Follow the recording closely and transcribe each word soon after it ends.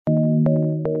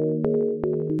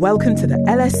Welcome to the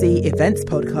LSE Events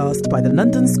Podcast by the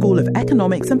London School of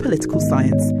Economics and Political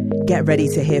Science. Get ready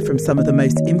to hear from some of the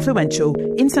most influential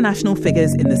international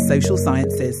figures in the social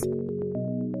sciences.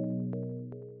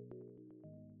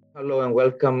 Hello and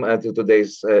welcome to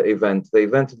today's event. The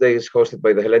event today is hosted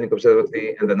by the Hellenic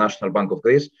Observatory and the National Bank of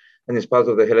Greece and is part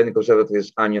of the Hellenic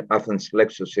Observatory's annual Athens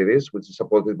Lecture Series, which is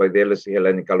supported by the LSE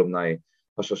Hellenic Alumni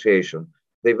Association.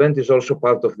 The event is also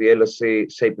part of the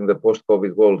LSE Shaping the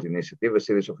Post-COVID World initiative, a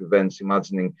series of events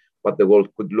imagining what the world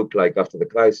could look like after the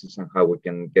crisis and how we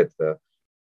can get there.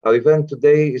 Our event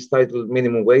today is titled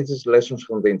Minimum Wages, Lessons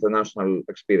from the International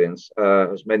Experience.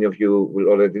 As many of you will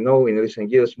already know, in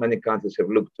recent years, many countries have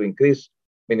looked to increase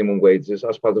minimum wages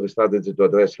as part of a strategy to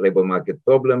address labor market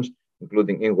problems,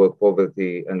 including in-work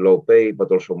poverty and low pay,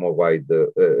 but also more wide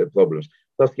problems.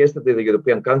 Just yesterday, the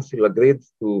European Council agreed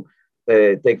to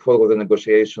take forward the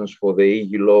negotiations for the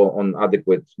EU law on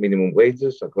adequate minimum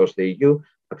wages across the EU,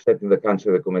 accepting the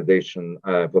Council recommendation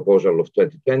proposal of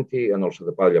 2020, and also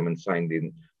the Parliament signed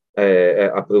in,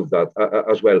 approved that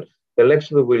as well. The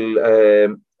lecture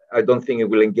will, I don't think it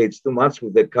will engage too much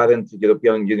with the current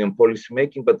European Union policy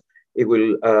making, but it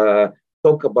will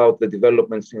talk about the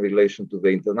developments in relation to the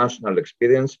international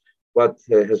experience, what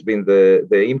has been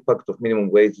the impact of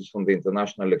minimum wages from the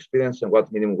international experience, and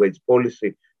what minimum wage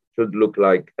policy should look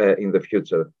like in the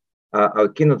future. Our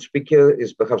keynote speaker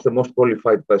is perhaps the most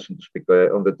qualified person to speak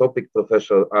on the topic,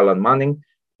 Professor Alan Manning.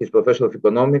 He's Professor of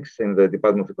Economics in the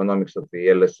Department of Economics at the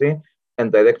LSE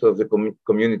and Director of the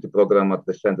Community Program at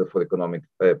the Center for Economic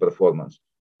Performance.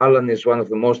 Alan is one of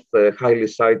the most highly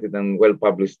cited and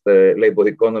well-published labor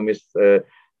economists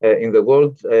in the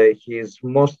world. He is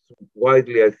most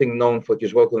widely, I think, known for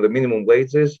his work on the minimum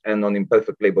wages and on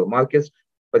imperfect labor markets,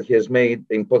 but he has made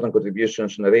important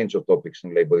contributions on a range of topics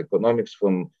in labor economics,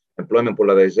 from employment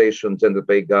polarization, gender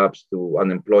pay gaps, to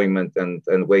unemployment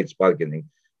and wage bargaining.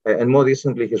 And more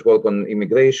recently, his work on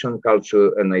immigration,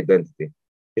 culture, and identity.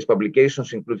 His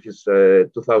publications include his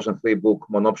 2003 book,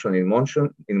 Monoption in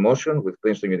Motion, with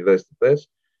Princeton University Press,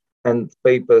 and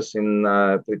papers in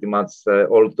pretty much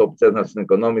all top journals in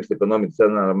economics, the Economic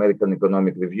Journal, American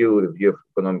Economic Review, Review of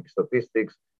Economic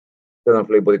Statistics, Journal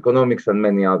of Labor Economics, and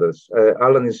many others.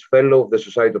 Alan is Fellow of the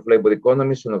Society of Labor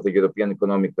Economists and of the European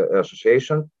Economic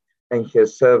Association, and he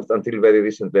has served until very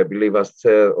recently, I believe, as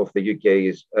chair of the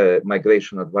UK's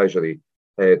Migration Advisory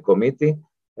Committee.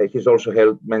 He's also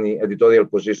held many editorial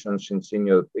positions in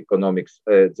senior economics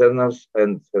journals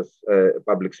and has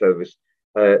public service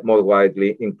more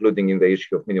widely, including in the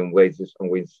issue of minimum wages, on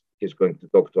which he's going to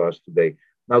talk to us today.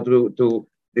 Now, to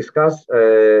discuss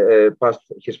past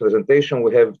his presentation,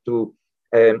 we have two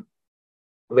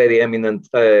very eminent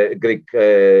Greek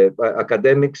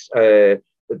academics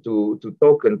to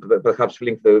talk and perhaps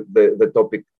link the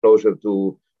topic closer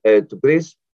to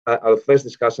Greece. Our first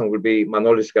discussion will be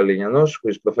Manolis Kalinianos, who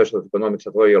is Professor of Economics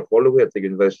at Royal Holloway at the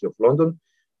University of London.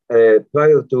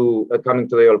 Prior to coming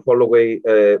to Royal Holloway,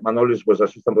 Manolis was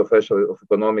Assistant Professor of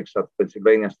Economics at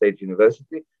Pennsylvania State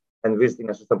University and visiting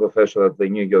assistant professor at the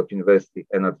New York University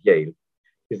and at Yale.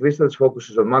 His research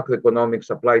focuses on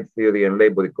macroeconomics, applied theory, and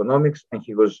labor economics, and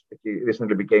he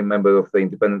recently became member of the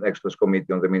Independent Experts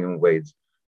Committee on the Minimum Wage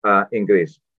in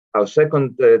Greece. Our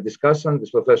second discussant is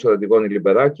Professor Edigoni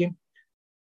Liberaki.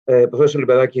 Professor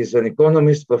Liberaki is an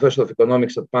economist, professor of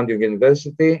economics at Pandion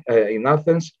University in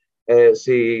Athens.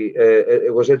 She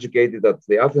was educated at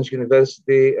the Athens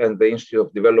University and the Institute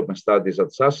of Development Studies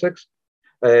at Sussex.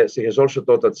 She has also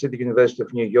taught at City University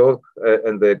of New York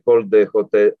and the École des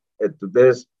Hautes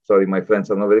Études, sorry, my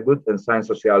French are not very good, and Sciences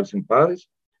Sociales in Paris,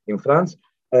 in France.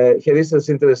 Her research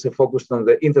interests are focused on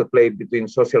the interplay between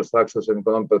social structures and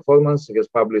economic performance. She has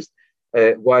published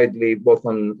widely both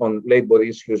on labor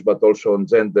issues, but also on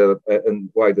gender and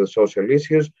wider social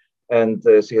issues. And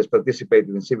she has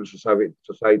participated in civil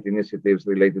society initiatives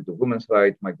related to women's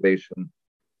rights, migration,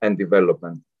 and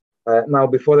development. Now,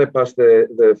 before I pass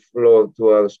the floor to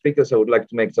our speakers, I would like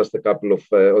to make just a couple of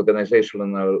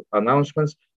organizational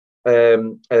announcements.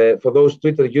 For those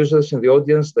Twitter users in the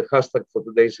audience, the hashtag for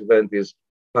today's event is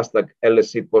hashtag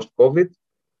LSE post-COVID.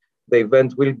 The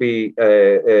event will be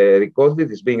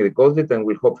recorded, is being recorded, and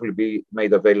will hopefully be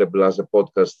made available as a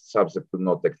podcast, subject to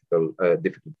no technical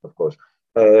difficulty, of course.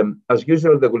 As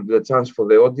usual, there will be a chance for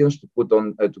the audience to put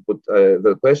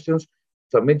their questions.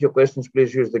 Submit your questions.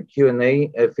 Please use the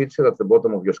Q&A feature at the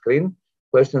bottom of your screen.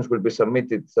 Questions will be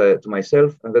submitted to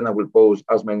myself, and then I will pose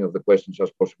as many of the questions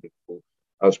as possible to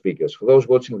our speakers. For those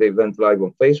watching the event live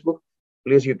on Facebook,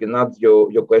 please, you can add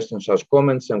your questions as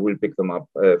comments, and we'll pick them up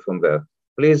from there.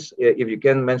 Please, if you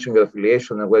can, mention your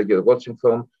affiliation and where you're watching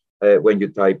from when you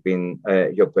type in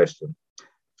your question.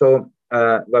 So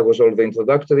that was all the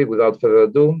introductory. Without further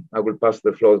ado, I will pass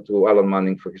the floor to Alan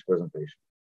Manning for his presentation.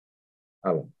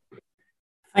 Alan.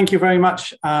 Thank you very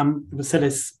much,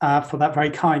 Vasilis, for that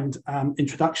very kind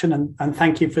introduction, and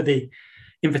thank you for the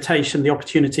invitation, the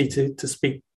opportunity to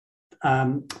speak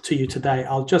to you today.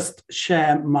 I'll just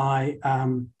share my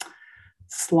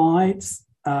slides.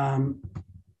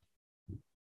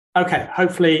 Okay,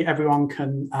 hopefully everyone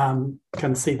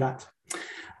can see that.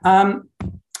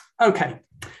 Okay,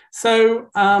 so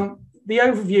the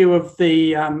overview of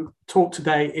the talk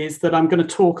today is that I'm going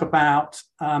to talk about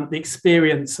the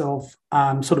experience of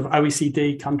sort of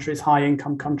OECD countries, high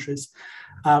income countries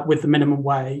with the minimum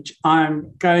wage.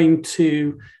 I'm going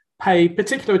to pay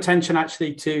particular attention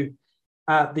actually to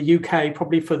the UK,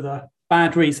 probably for the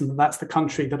bad reason that that's the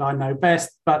country that I know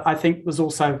best, but I think there's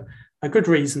also a good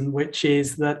reason, which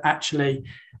is that actually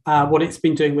what it's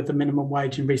been doing with the minimum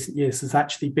wage in recent years has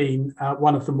actually been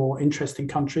one of the more interesting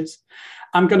countries.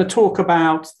 I'm going to talk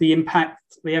about the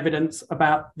impact, the evidence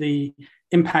about the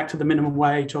impact of the minimum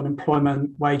wage on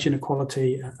employment, wage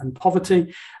inequality and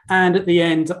poverty. And at the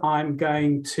end, I'm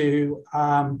going to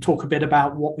talk a bit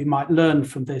about what we might learn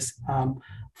from this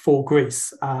for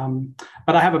Greece.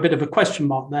 But I have a bit of a question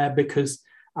mark there because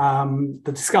the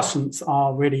discussants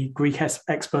are really Greek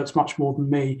experts much more than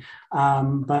me.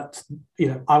 But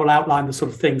I will outline the sort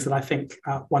of things that I think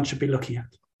one should be looking at.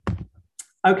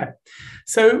 Okay,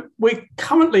 so we're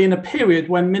currently in a period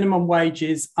when minimum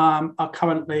wages are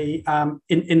currently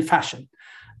in fashion.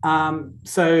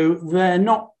 So they're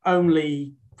not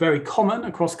only very common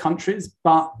across countries,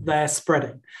 but they're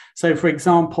spreading. So for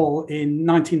example, in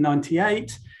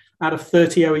 1998, out of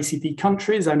 30 OECD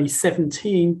countries, only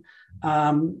 17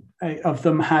 of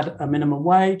them had a minimum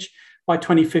wage. By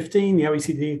 2015, the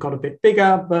OECD got a bit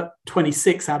bigger, but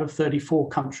 26 out of 34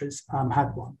 countries had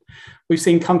one. We've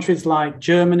seen countries like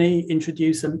Germany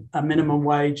introduce a minimum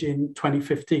wage in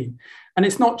 2015. And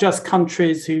it's not just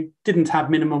countries who didn't have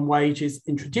minimum wages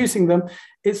introducing them.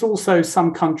 It's also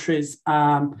some countries,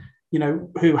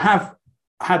 who have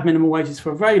had minimum wages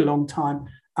for a very long time,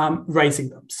 raising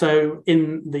them. So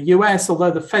in the US,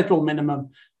 although the federal minimum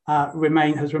has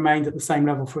remained at the same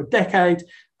level for a decade,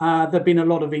 there have been a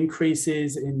lot of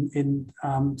increases in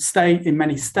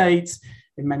many states,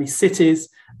 in many cities.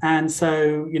 And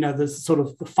so, there's sort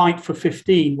of the fight for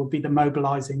 15 would be the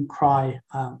mobilizing cry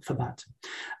for that.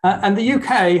 And the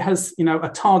UK has, a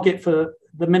target for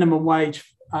the minimum wage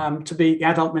to be the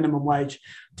adult minimum wage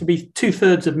to be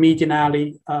 2/3 of median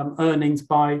hourly earnings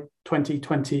by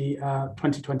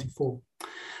 2024.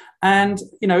 And,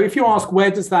 if you ask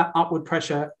where does that upward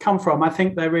pressure come from, I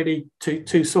think there are really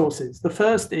two sources. The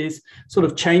first is sort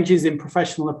of changes in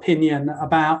professional opinion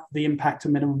about the impact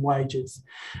of minimum wages.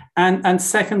 And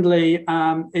secondly,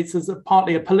 it's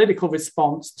partly a political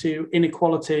response to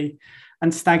inequality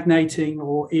and stagnating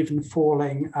or even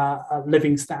falling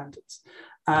living standards.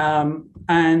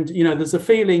 There's a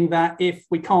feeling that if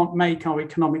we can't make our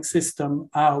economic system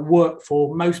work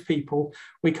for most people,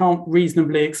 we can't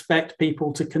reasonably expect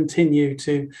people to continue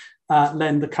to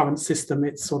lend the current system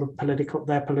its sort of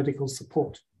their political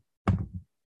support.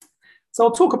 So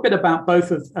I'll talk a bit about both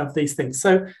of these things.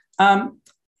 So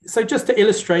just to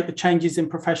illustrate the changes in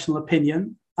professional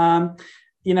opinion,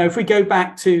 if we go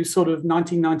back to sort of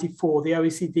 1994, the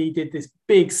OECD did this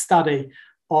big study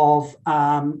of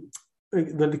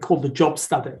that they called the job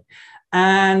study.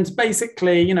 And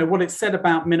basically, what it said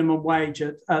about minimum wage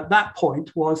at that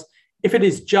point was, if it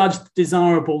is judged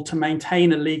desirable to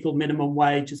maintain a legal minimum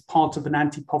wage as part of an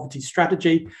anti-poverty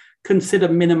strategy, consider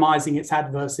minimizing its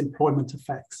adverse employment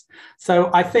effects. So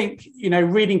I think,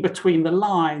 reading between the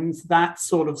lines, that's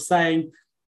sort of saying,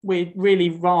 we'd really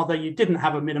rather you didn't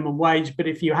have a minimum wage, but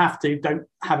if you have to, don't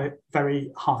have it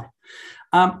very high.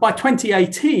 By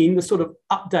 2018, the sort of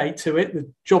update to it, the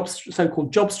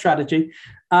so-called job strategy,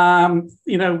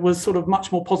 was sort of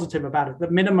much more positive about it.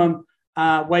 That minimum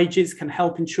wages can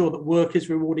help ensure that work is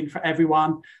rewarding for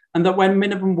everyone, and that when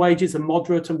minimum wages are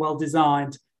moderate and well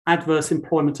designed, adverse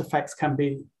employment effects can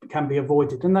be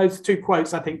avoided. And those two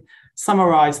quotes, I think,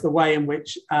 summarize the way in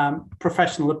which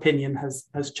professional opinion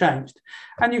has changed.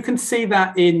 And you can see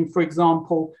that in, for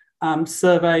example,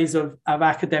 surveys of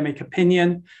academic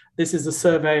opinion. This is a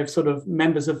survey of sort of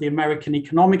members of the American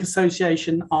Economic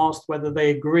Association asked whether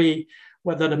they agree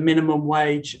whether the minimum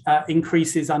wage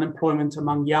increases unemployment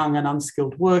among young and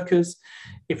unskilled workers.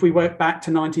 If we work back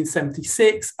to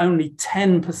 1976, only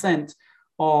 10%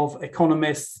 of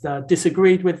economists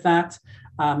disagreed with that.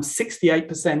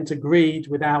 68% agreed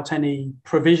without any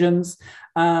provisions.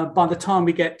 By the time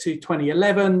we get to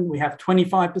 2011, we have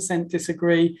 25%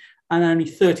 disagree. and only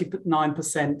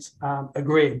 39%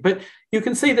 agreeing. But you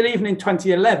can see that even in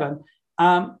 2011,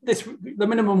 the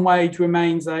minimum wage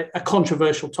remains a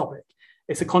controversial topic.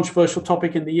 It's a controversial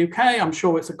topic in the UK. I'm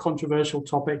sure it's a controversial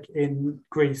topic in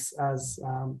Greece as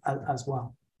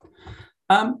well.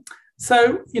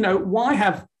 So, why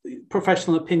have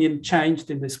professional opinion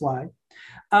changed in this way?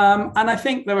 And I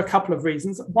think there are a couple of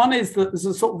reasons. One is that there's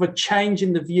a sort of a change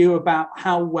in the view about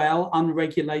how well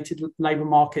unregulated labour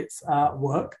markets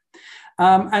work.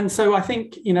 And so I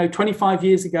think, 25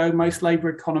 years ago, most labour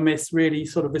economists really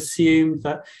sort of assumed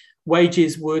that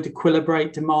wages would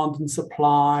equilibrate demand and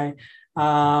supply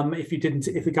if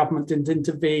the government didn't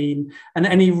intervene, and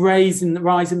any rise in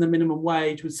the minimum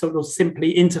wage would sort of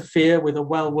simply interfere with a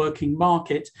well-working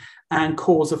market and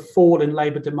cause a fall in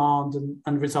labour demand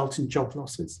and result in job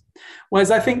losses.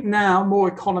 Whereas I think now more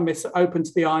economists are open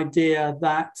to the idea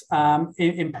that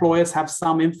employers have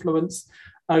some influence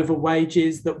over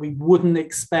wages, that we wouldn't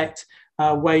expect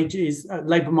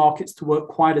labour markets to work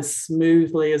quite as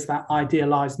smoothly as that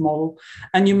idealised model.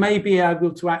 And you may be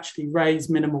able to actually raise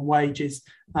minimum wages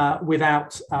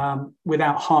without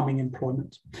harming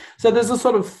employment. So there's a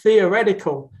sort of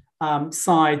theoretical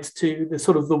side to the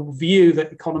sort of the view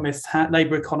that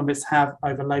labour economists have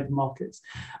over labour markets.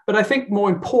 But I think more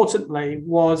importantly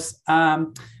was, there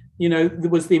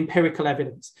was the empirical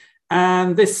evidence.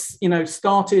 And this,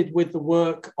 started with the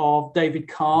work of David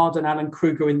Card and Alan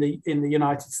Kruger in the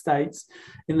United States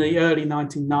in the early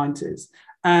 1990s.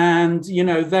 And,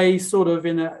 they sort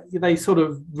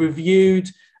of reviewed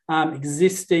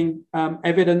existing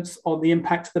evidence on the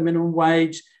impact of the minimum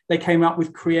wage. They came up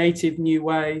with creative new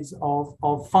ways of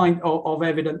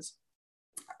evidence.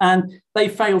 And they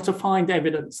failed to find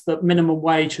evidence that minimum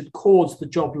wage had caused the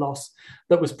job loss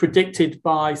that was predicted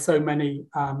by so many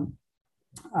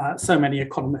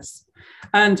economists.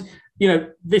 And,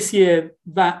 this year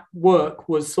that work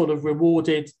was sort of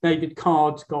rewarded. David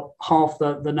Card got half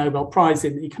the Nobel Prize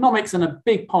in economics, and a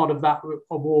big part of that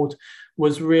award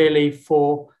was really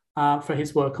for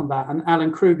his work on that. And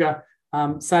Alan Kruger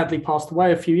sadly passed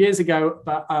away a few years ago,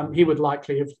 but he would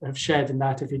likely have shared in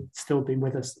that if he'd still been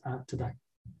with us today.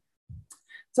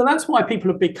 So that's why people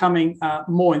are becoming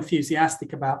more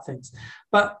enthusiastic about things.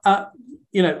 But,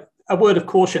 a word of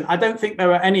caution, I don't think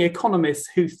there are any economists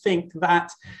who think that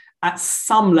at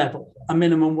some level a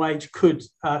minimum wage could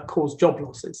cause job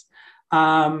losses.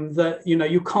 That,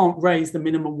 you can't raise the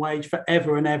minimum wage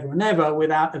forever and ever and ever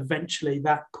without eventually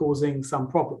that causing some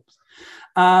problems.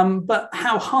 But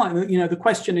how high, the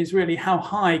question is really how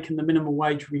high can the minimum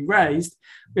wage be raised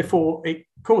before it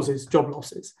causes job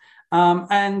losses?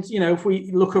 And, if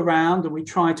we look around and we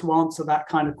try to answer that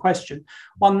kind of question,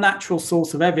 one natural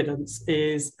source of evidence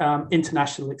is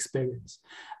international experience.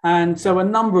 And so a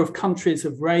number of countries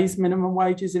have raised minimum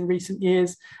wages in recent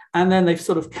years, and then they've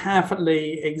sort of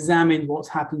carefully examined what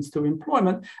happens to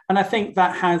employment. And I think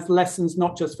that has lessons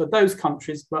not just for those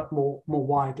countries, but more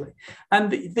widely.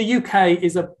 And the UK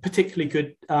is a particularly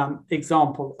good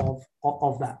example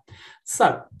of that.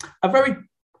 So a very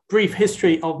brief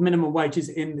history of minimum wages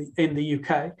in the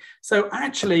UK. So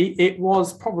actually, it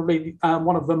was probably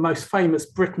one of the most famous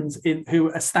Britons who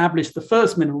established the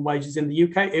first minimum wages in the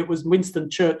UK. It was Winston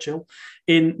Churchill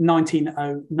in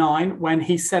 1909 when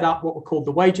he set up what were called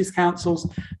the Wages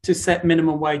Councils to set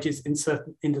minimum wages in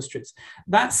certain industries.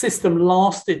 That system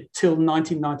lasted till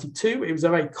 1992. It was a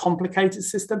very complicated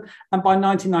system. And by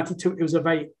 1992, it was a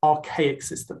very archaic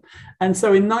system. And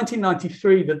so in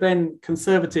 1993, the then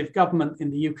Conservative government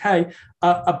in the UK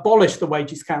abolished the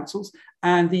Wages Councils,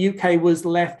 and the UK was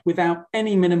left without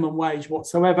any minimum wage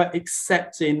whatsoever,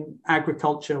 except in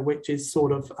agriculture, which is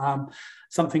sort of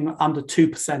something under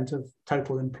 2% of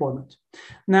total employment.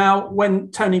 Now, when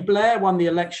Tony Blair won the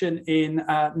election in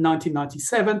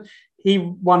 1997, he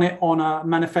won it on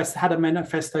had a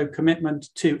manifesto commitment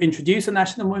to introduce a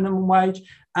national minimum wage,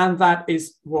 and that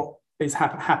is what has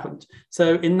happened.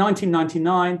 So in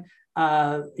 1999,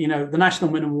 the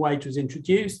national minimum wage was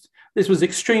introduced. This was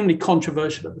extremely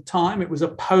controversial at the time. It was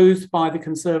opposed by the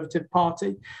Conservative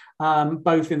Party,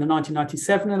 both in the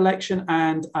 1997 election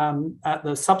and at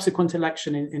the subsequent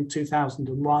election in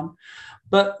 2001.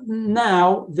 But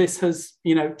now this has,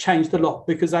 changed a lot,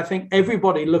 because I think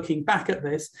everybody looking back at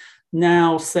this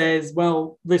now says,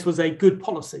 well, this was a good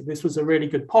policy. This was a really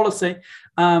good policy.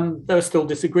 There are still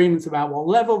disagreements about what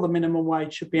level the minimum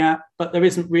wage should be at, but there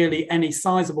isn't really any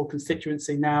sizable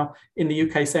constituency now in the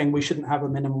UK saying we shouldn't have a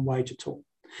minimum wage at all.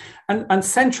 And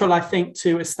central, I think,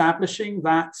 to establishing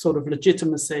that sort of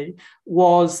legitimacy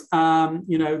was,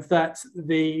 that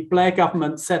the Blair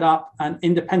government set up an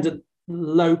independent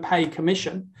low pay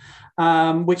commission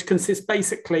which consists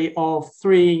basically of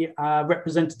three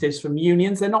representatives from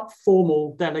unions. They're not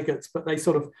formal delegates, but they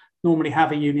sort of normally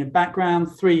have a union background,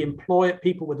 three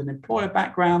people with an employer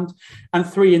background, and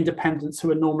three independents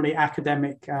who are normally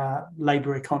academic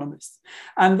labour economists.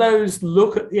 And those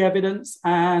look at the evidence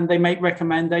and they make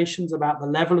recommendations about the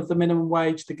level of the minimum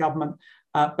wage to government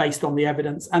based on the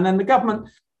evidence. And then the government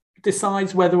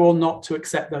decides whether or not to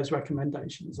accept those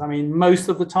recommendations. I mean, most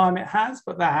of the time it has,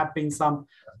 but there have been some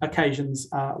occasions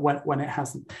when it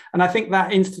hasn't. And I think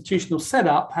that institutional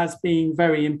setup has been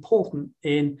very important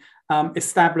in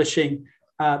establishing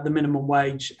the minimum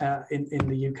wage in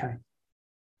the UK.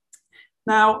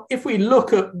 Now, if we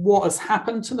look at what has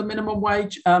happened to the minimum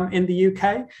wage in the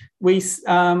UK,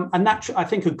 I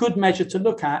think a good measure to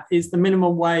look at is the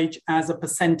minimum wage as a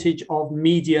percentage of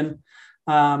median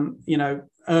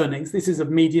earnings. This is of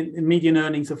median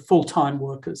earnings of full-time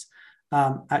workers,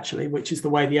 actually, which is the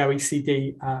way the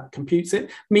OECD computes it.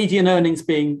 Median earnings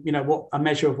being, a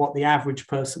measure of what the average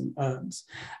person earns.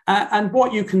 And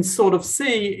what you can sort of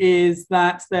see is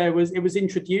that it was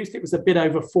introduced, it was a bit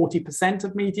over 40%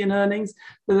 of median earnings,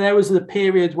 but there was a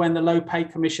period when the Low Pay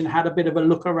Commission had a bit of a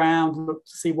look around, looked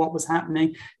to see what was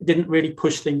happening. It didn't really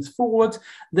push things forward.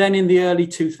 Then in the early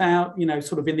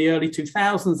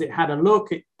 2000s, it had a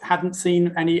look. It hadn't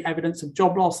seen any evidence of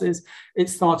job losses. It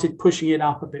started pushing it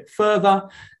up a bit further.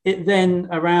 It then,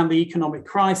 around the economic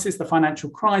crisis, the financial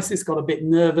crisis, got a bit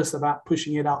nervous about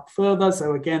pushing it up further.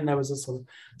 So again, there was a sort of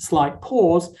slight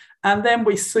pause. And then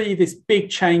we see this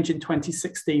big change in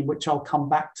 2016, which I'll come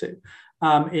back to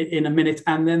in a minute.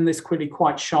 And then this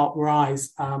quite sharp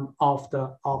rise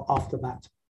after that.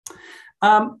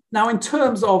 Now, in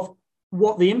terms of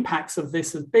what the impacts of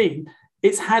this have been,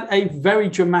 it's had a very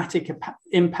dramatic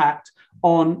impact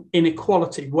on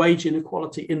inequality, wage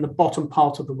inequality in the bottom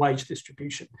part of the wage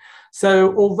distribution.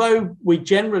 So although we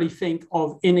generally think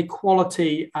of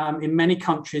inequality in many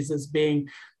countries as being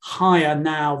higher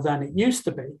now than it used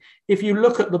to be, if you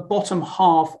look at the bottom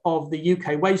half of the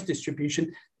UK wage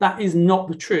distribution, that is not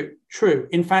the true.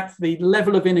 In fact, the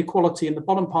level of inequality in the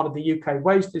bottom part of the UK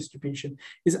wage distribution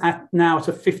is now at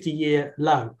a 50-year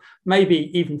low,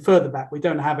 maybe even further back. We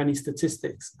don't have any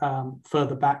statistics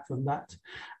further back than that.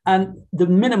 And the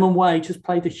minimum wage has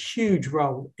played a huge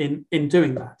role in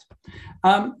doing that.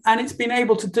 And it's been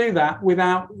able to do that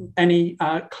without any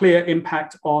clear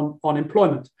impact on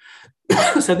employment.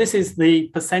 So this is the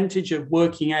percentage of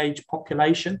working age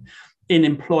population in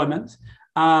employment.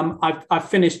 I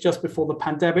finished just before the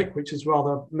pandemic, which has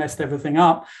rather messed everything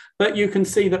up. But you can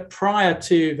see that prior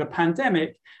to the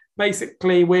pandemic,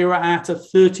 basically we were at a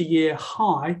 30-year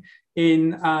high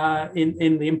in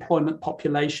the employment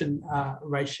population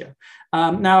ratio.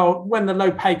 Now, when the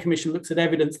Low Pay Commission looks at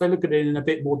evidence, they look at it in a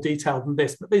bit more detail than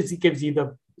this, but this gives you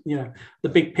the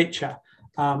big picture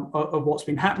of what's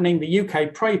been happening. The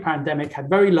UK pre-pandemic had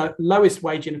very lowest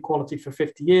wage inequality for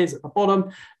 50 years at the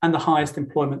bottom and the highest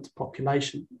employment to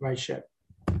population ratio.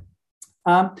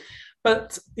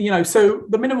 But, so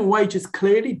the minimum wage has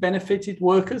clearly benefited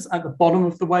workers at the bottom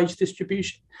of the wage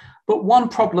distribution. But one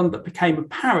problem that became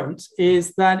apparent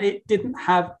is that it didn't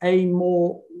have a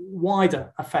more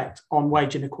wider effect on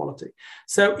wage inequality.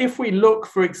 So if we look,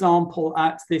 for example,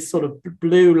 at this sort of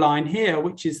blue line here,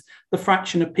 which is the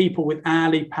fraction of people with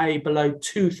hourly pay below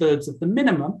 2/3 of the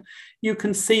minimum, you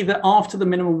can see that after the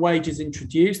minimum wage is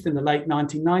introduced in the late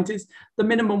 1990s, the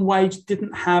minimum wage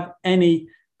didn't have any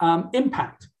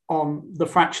impact on the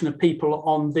fraction of people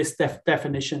on this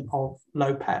definition of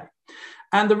low pay.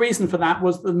 And the reason for that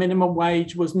was the minimum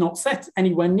wage was not set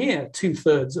anywhere near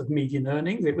 2/3 of median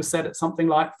earnings. It was set at something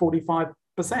like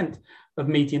 45% of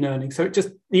median earnings. So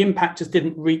the impact just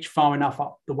didn't reach far enough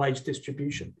up the wage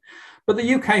distribution. But the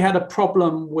UK had a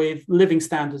problem with living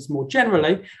standards more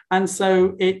generally. And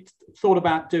so it thought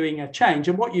about doing a change.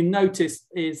 And what you notice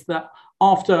is that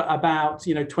after about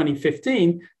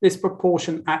 2015, this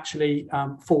proportion actually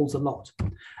falls a lot.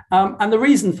 And the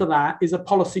reason for that is a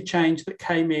policy change that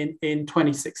came in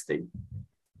 2016.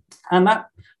 And that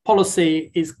policy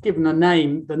is given a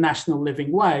name, the National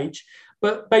Living Wage,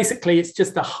 but basically it's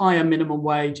just a higher minimum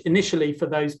wage initially for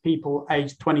those people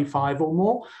aged 25 or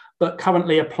more, but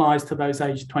currently applies to those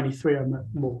aged 23 or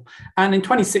more. And in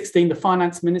 2016, the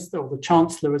finance minister, or the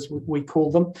chancellor as we call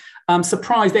them,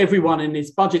 surprised everyone in his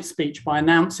budget speech by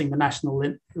announcing the national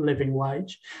living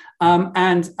wage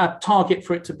and a target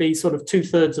for it to be sort of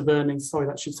 2/3 of earnings,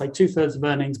 2/3 of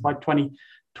earnings by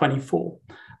 2024.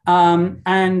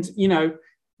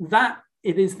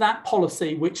 It is that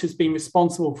policy which has been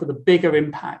responsible for the bigger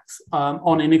impacts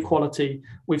on inequality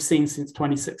we've seen since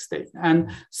 2016.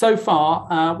 And so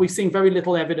far, we've seen very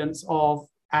little evidence of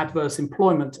adverse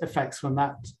employment effects from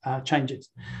that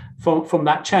from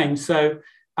that change. So,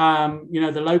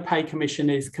 the Low Pay Commission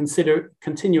is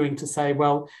continuing to say,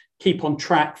 well, keep on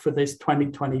track for this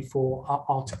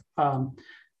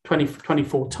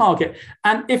 2024 target.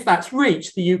 And if that's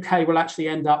reached, the UK will actually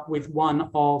end up with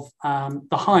one of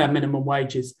the higher minimum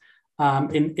wages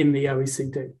in the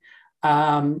OECD.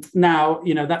 Now,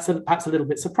 that's perhaps a little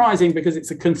bit surprising because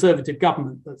it's a Conservative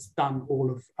government that's done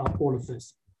all of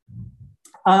this.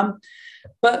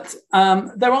 But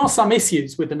there are some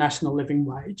issues with the national living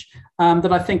wage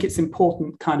that I think it's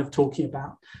important kind of talking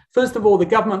about. First of all, the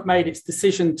government made its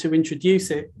decision to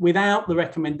introduce it without the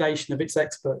recommendation of its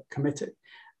expert committee.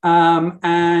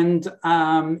 It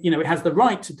has the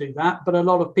right to do that, but a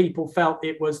lot of people felt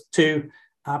it was too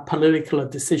political a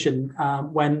decision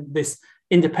when this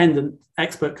independent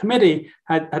expert committee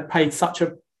had played such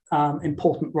a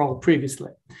important role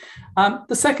previously.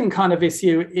 The second kind of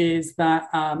issue is that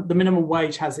the minimum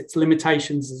wage has its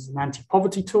limitations as an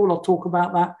anti-poverty tool. I'll talk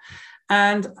about that.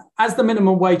 And as the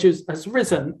minimum wages has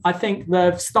risen, I think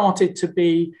there have started to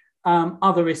be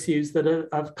other issues that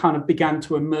have kind of began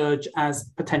to emerge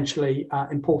as potentially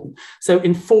important. So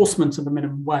enforcement of the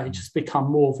minimum wage has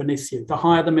become more of an issue. The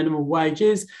higher the minimum wage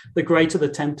is, the greater the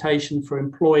temptation for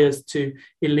employers to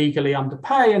illegally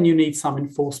underpay, and you need some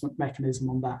enforcement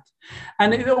mechanism on that.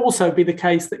 And it will also be the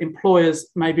case that employers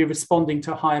may be responding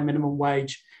to higher minimum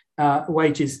wages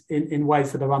in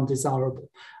ways that are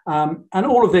undesirable. And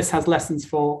all of this has lessons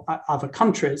for other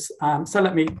countries. So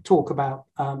let me talk about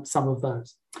some of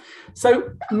those.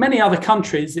 So many other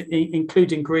countries,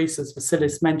 including Greece, as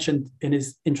Vasilis mentioned in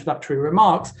his introductory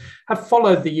remarks, have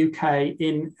followed the UK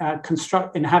in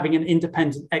having an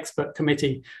independent expert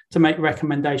committee to make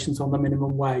recommendations on the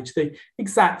minimum wage. The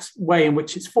exact way in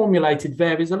which it's formulated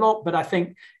varies a lot, but I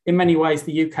think in many ways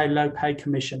the UK Low Pay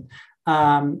Commission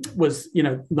was,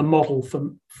 the model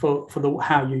for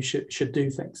how you should do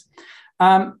things.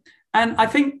 And I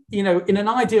think, in an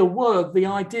ideal world, the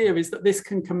idea is that this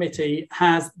committee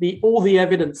has all the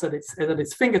evidence at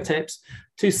its fingertips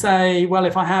to say, well,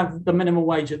 if I have the minimum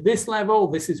wage at this level,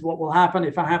 this is what will happen.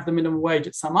 If I have the minimum wage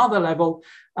at some other level,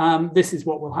 this is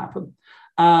what will happen.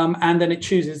 And then it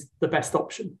chooses the best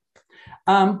option.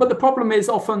 But the problem is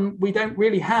often we don't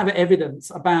really have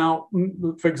evidence about,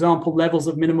 for example, levels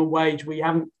of minimum wage we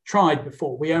haven't tried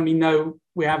before. We only know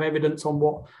we have evidence on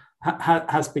what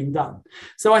has been done.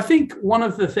 So I think one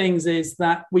of the things is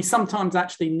that we sometimes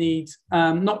actually need,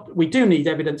 we do need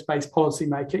evidence-based policy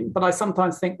making, but I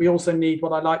sometimes think we also need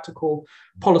what I like to call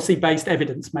policy-based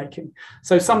evidence making.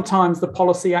 So sometimes the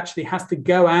policy actually has to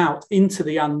go out into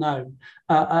the unknown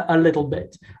a little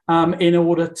bit in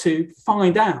order to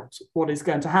find out what is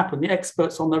going to happen. The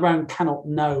experts on their own cannot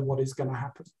know what is going to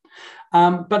happen.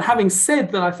 But having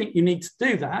said that, I think you need to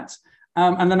do that.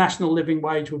 And the national living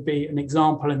wage would be an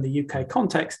example in the UK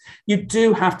context. You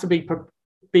do have to be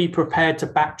prepared to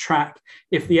backtrack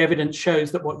if the evidence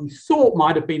shows that what you thought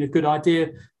might have been a good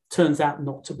idea turns out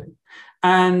not to be.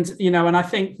 And, and I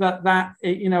think that,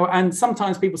 and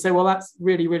sometimes people say, well, that's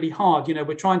really, really hard.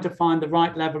 We're trying to find the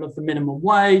right level of the minimum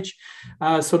wage,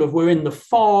 we're in the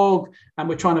fog and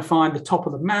we're trying to find the top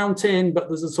of the mountain, but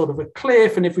there's a sort of a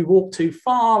cliff. And if we walk too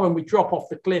far and we drop off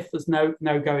the cliff, there's no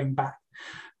going back.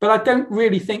 But I don't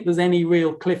really think there's any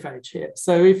real cliff edge here.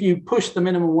 So if you push the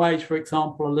minimum wage, for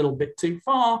example, a little bit too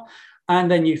far,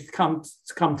 and then you come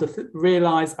to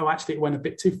realize, oh, actually it went a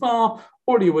bit too far,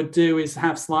 all you would do is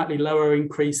have slightly lower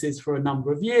increases for a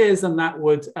number of years. And that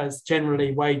would, as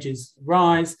generally wages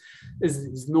rise,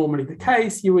 is normally the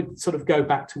case, you would sort of go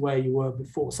back to where you were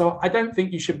before. So I don't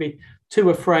think you should be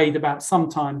too afraid about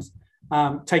sometimes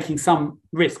taking some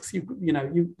risks.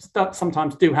 You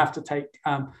sometimes do have to take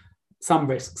some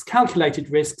risks, calculated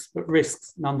risks, but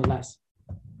risks nonetheless.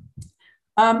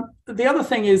 The other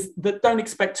thing is that don't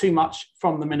expect too much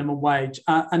from the minimum wage,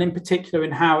 and in particular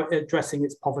in how addressing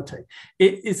its poverty.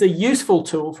 It is a useful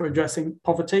tool for addressing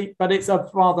poverty, but it's a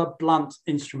rather blunt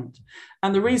instrument.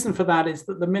 And the reason for that is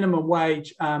that the minimum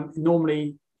wage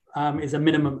normally is a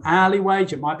minimum hourly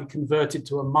wage. It might be converted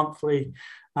to a monthly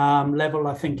level.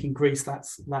 I think in Greece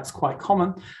that's quite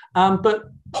common. But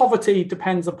poverty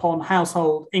depends upon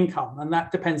household income, and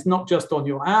that depends not just on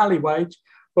your hourly wage,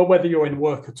 but whether you're in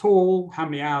work at all, how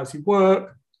many hours you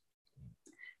work,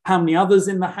 how many others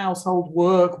in the household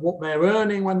work, what they're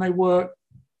earning when they work,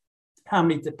 how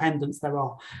many dependents there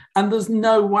are. And there's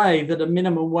no way that a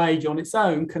minimum wage on its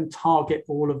own can target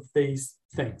all of these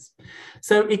things.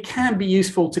 So it can be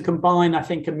useful to combine, I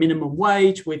think, a minimum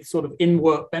wage with sort of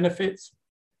in-work benefits.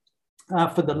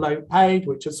 for the low paid,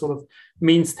 which are sort of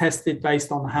means tested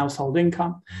based on household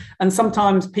income. And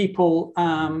sometimes people,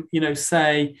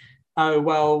 say, oh,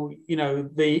 well,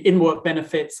 the in-work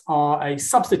benefits are a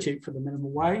substitute for the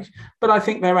minimum wage, but I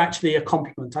think they're actually a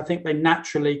complement. I think they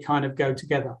naturally kind of go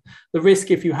together. The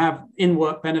risk if you have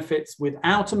in-work benefits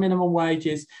without a minimum wage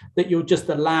is that you're just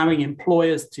allowing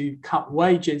employers to cut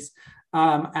wages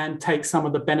and take some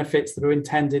of the benefits that are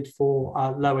intended for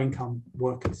low-income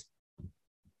workers.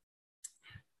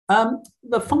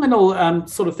 The final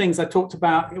sort of things I talked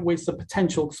about with the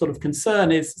potential sort of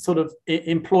concern is sort of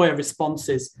employer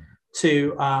responses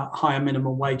to higher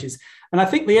minimum wages. And I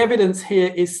think the evidence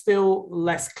here is still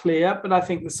less clear, but I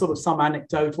think there's sort of some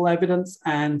anecdotal evidence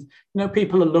and,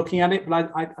 people are looking at it,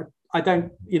 but I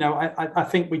don't, I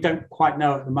think we don't quite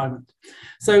know at the moment.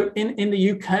 So in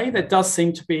the UK, there does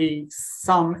seem to be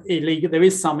some illegal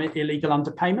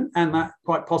underpayment, and that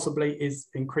quite possibly is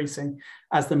increasing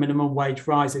as the minimum wage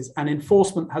rises. And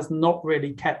enforcement has not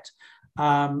really kept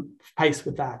pace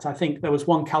with that. I think there was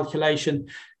one calculation,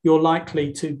 you're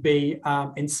likely to be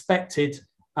inspected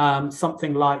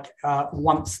something like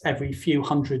once every few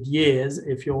hundred years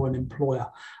if you're an employer.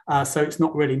 So it's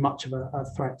not really much of a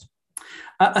threat.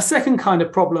 A second kind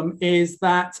of problem is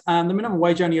that the minimum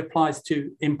wage only applies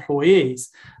to employees.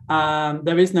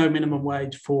 There is no minimum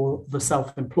wage for the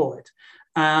self-employed.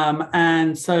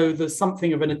 And so there's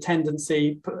something of a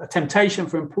temptation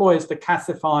for employers to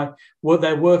classify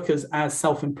their workers as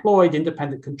self-employed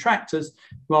independent contractors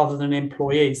rather than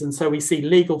employees. And so we see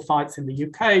legal fights in the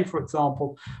UK, for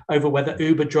example, over whether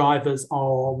Uber drivers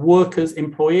are workers,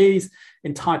 employees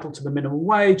entitled to the minimum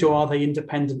wage, or are they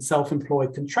independent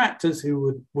self-employed contractors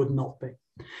who would not be.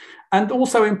 And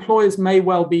also employers may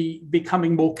well be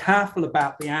becoming more careful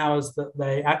about the hours that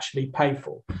they actually pay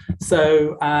for.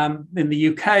 So in the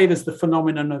UK, there's the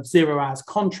phenomenon of 0 hours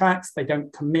contracts. They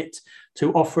don't commit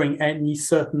to offering any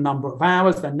certain number of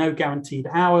hours. There are no guaranteed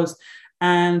hours.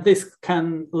 And this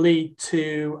can lead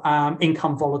to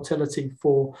income volatility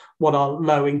for what are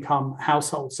low income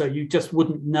households. So you just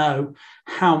wouldn't know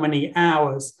how many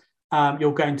hours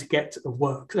you're going to get of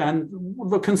work. And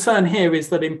the concern here is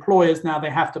that employers now, they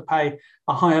have to pay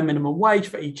a higher minimum wage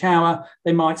for each hour.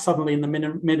 They might suddenly in the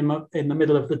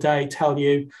middle of the day tell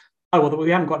you, oh, well,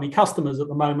 we haven't got any customers at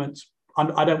the moment.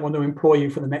 I don't want to employ you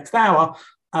for the next hour.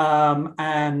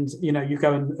 And, you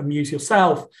go and amuse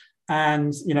yourself.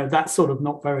 And, that's sort of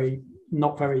not very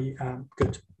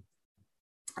good.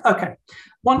 Okay.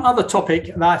 One other topic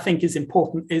that I think is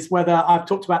important is whether I've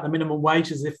talked about the minimum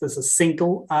wage as if there's a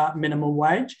single minimum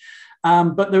wage,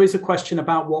 but there is a question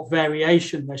about what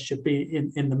variation there should be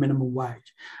in the minimum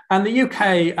wage. And the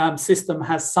UK system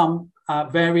has some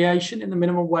variation in the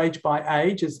minimum wage by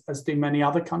age, as do many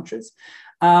other countries.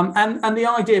 And the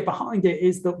idea behind it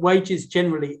is that wages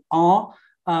generally are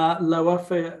lower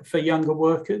for younger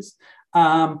workers.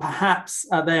 Perhaps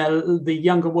the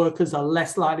younger workers are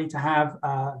less likely to have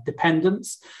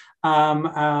dependents.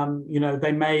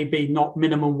 They may be not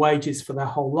minimum wages for their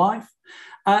whole life.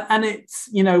 And it's,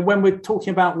 when we're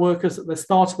talking about workers at the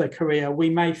start of their career, we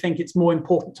may think it's more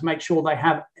important to make sure they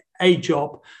have a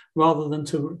job rather than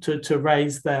to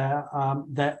raise their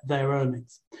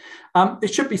earnings.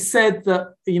 It should be said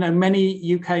that,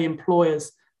 many UK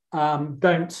employers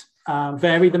don't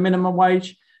vary the minimum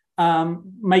wage.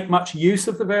 Make much use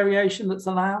of the variation that's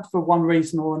allowed for one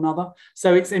reason or another.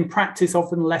 So it's in practice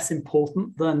often less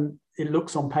important than it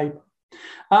looks on paper.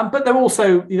 But there are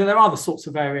also, there are other sorts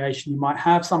of variation you might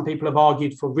have. Some people have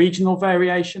argued for regional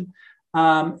variation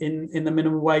in the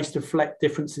minimum wage to reflect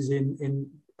differences in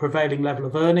prevailing level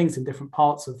of earnings in different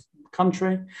parts of the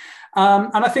country.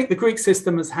 And I think the Greek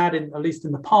system has had, at least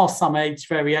in the past, some age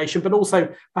variation, but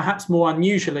also perhaps more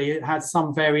unusually, it has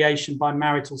some variation by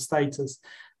marital status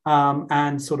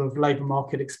and sort of labour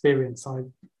market experience.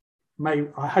 I'm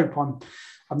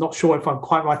not sure if I'm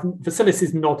quite right. Vasilis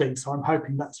is nodding, so I'm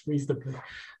hoping that's reasonably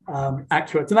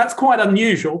accurate. And that's quite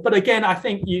unusual. But again, I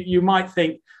think you might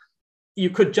think you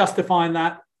could justify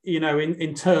that,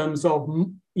 in terms of,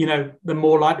 they're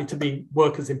more likely to be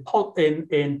workers in poverty.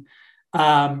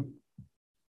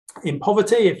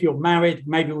 If you're married,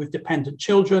 maybe with dependent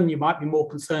children, you might be more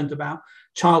concerned about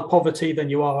child poverty than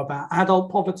you are about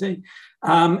adult poverty.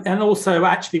 And also,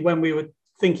 actually, when we were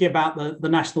thinking about the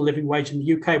national living wage in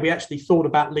the UK, we actually thought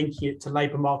about linking it to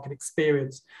labour market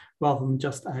experience rather than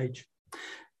just age.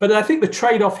 But I think the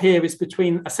trade-off here is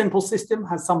between a simple system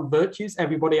has some virtues,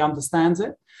 everybody understands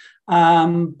it.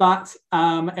 And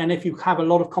if you have a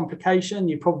lot of complication,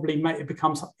 you probably it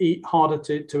becomes harder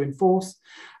to enforce.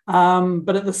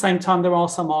 But at the same time, there are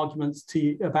some arguments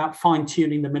about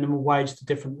fine-tuning the minimum wage to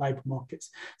different labour markets.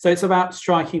 So it's about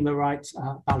striking the right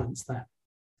balance there.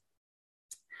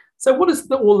 So what does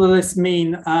all of this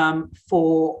mean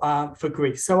for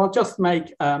Greece? So I'll just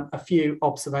make a few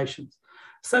observations.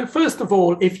 So first of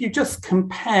all, if you just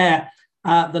compare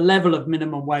the level of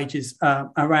minimum wages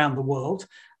around the world,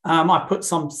 I put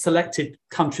some selected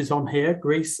countries on here,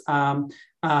 Greece.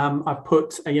 I've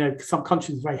put some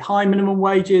countries with very high minimum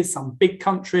wages, some big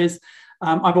countries.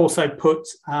 I've also put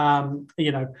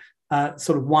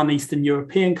sort of one Eastern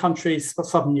European countries,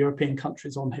 Southern European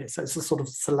countries on here. So it's a sort of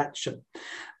selection.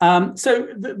 So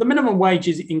the minimum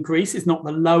wages in Greece is not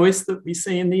the lowest that we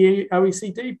see in the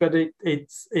OECD, but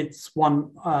it's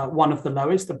one of the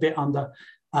lowest, a bit under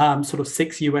sort of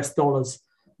 $6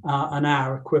 an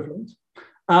hour equivalent.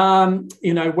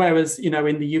 Whereas,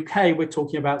 in the UK, we're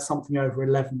talking about something over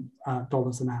 $11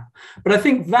 an hour. But I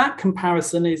think that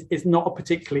comparison is not a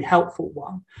particularly helpful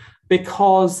one,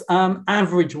 because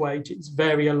average wages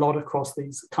vary a lot across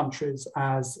these countries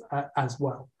as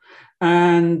well.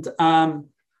 And,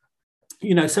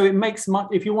 so it makes much,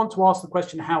 if you want to ask the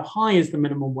question, how high is the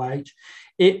minimum wage?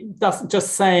 It doesn't,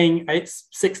 just saying it's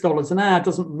 $6 an hour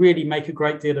doesn't really make a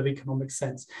great deal of economic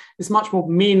sense. It's much more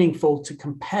meaningful to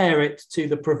compare it to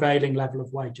the prevailing level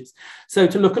of wages. So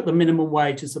to look at the minimum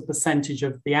wage as a percentage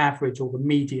of the average or the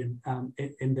median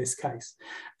in this case.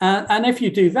 And if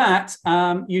you do that,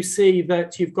 you see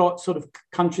that you've got sort of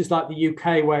countries like the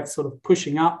UK where it's sort of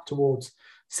pushing up towards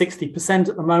 60%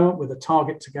 at the moment with a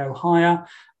target to go higher.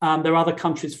 There are other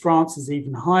countries, France is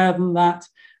even higher than that.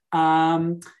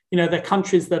 There are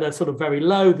countries that are sort of very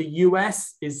low. The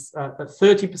US is at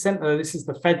 30%. This is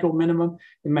the federal minimum.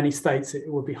 In many states, it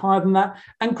would be higher than that.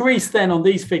 And Greece then on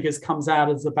these figures comes out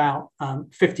as about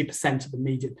 50% of the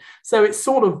median. So it's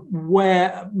sort of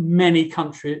where many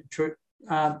countries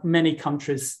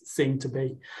seem to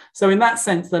be. So in that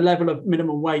sense, the level of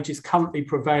minimum wage is currently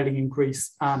prevailing in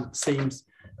Greece seems,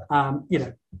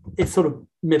 it's sort of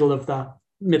middle of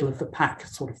the pack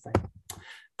sort of thing.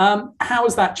 How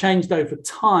has that changed over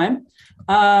time?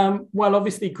 Well,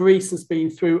 obviously, Greece has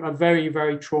been through a very,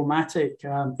 very traumatic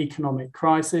economic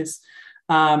crisis.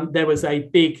 There was a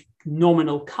big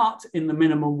nominal cut in the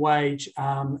minimum wage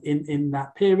in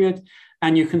that period.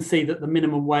 And you can see that the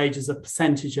minimum wage as a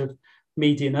percentage of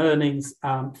median earnings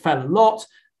fell a lot.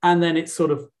 And then it's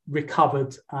sort of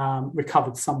recovered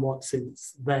somewhat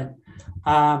since then.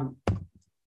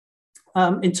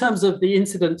 In terms of the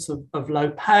incidence of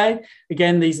low pay,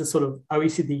 again, these are sort of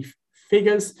OECD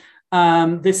figures.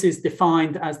 This is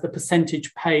defined as the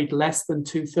percentage paid less than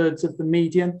 2/3 of the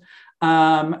median.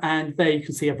 And there you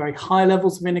can see a very high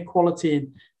levels of inequality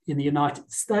in the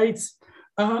United States.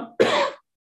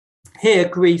 Here,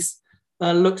 Greece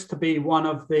looks to be one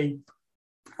of the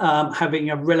having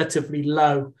a relatively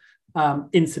low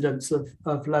incidence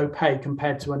of low pay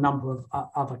compared to a number of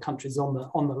other countries on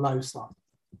the low side.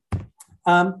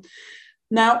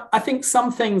 Now, I think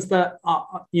some things that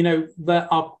are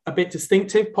a bit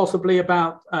distinctive possibly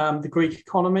about the Greek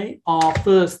economy are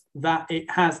first that it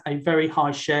has a very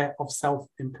high share of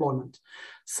self-employment.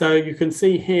 So you can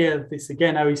see here, this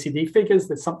again, OECD figures,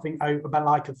 there's something about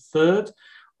like 1/3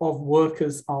 of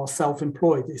workers are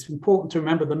self-employed. It's important to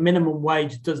remember the minimum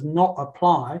wage does not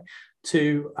apply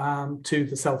to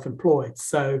the self-employed.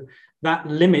 So that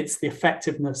limits the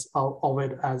effectiveness of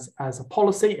it as a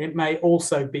policy. It may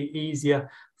also be easier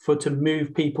to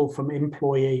move people from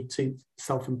employee to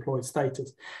self-employed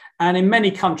status. And in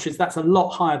many countries, that's a lot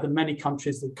higher than many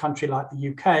countries. A country like the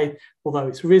UK, although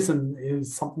it's risen,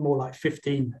 is something more like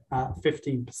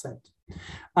 15%.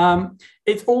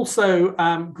 It's also,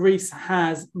 Greece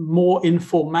has more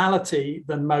informality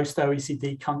than most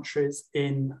OECD countries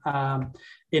in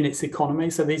its economy.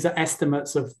 So these are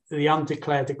estimates of the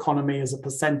undeclared economy as a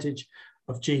percentage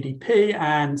of GDP.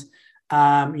 And,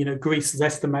 Greece is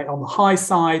on the high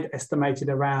side, estimated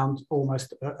around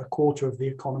almost a quarter of the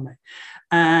economy.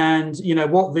 And,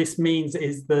 what this means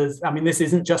is this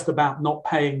isn't just about not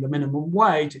paying the minimum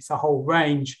wage, it's a whole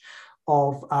range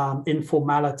of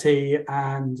informality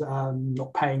and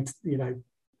not paying,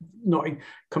 not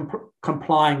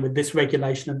complying with this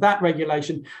regulation and that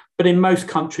regulation. But in most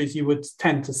countries, you would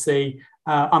tend to see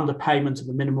underpayment of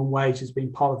the minimum wage as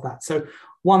being part of that. So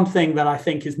one thing that I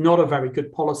think is not a very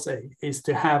good policy is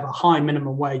to have a high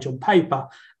minimum wage on paper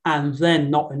and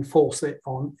then not enforce it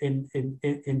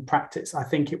in practice. I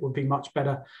think it would be much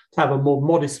better to have a more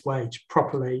modest wage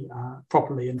properly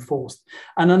enforced.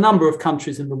 And a number of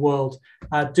countries in the world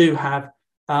do have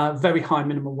very high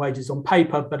minimum wages on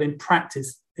paper, but in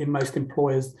practice, most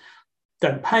employers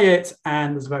don't pay it,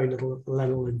 and there's very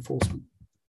little enforcement.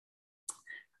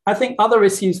 I think other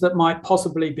issues that might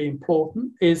possibly be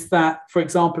important is that, for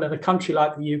example, in a country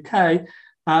like the UK,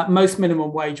 most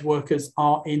minimum wage workers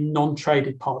are in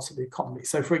non-traded parts of the economy.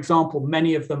 So, for example,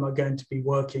 many of them are going to be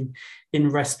working in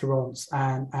restaurants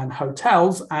and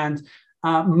hotels, and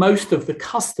most of the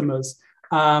customers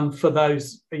for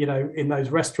those, in those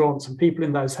restaurants and people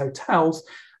in those hotels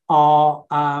are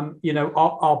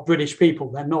British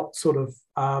people. They're not sort of,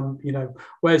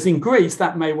 whereas in Greece,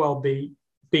 that may well be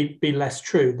less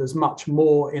true. There's much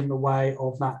more in the way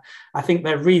of that. I think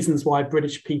there are reasons why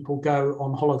British people go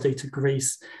on holiday to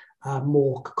Greece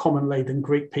more commonly than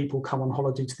Greek people come on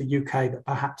holiday to the UK that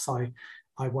perhaps I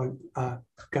won't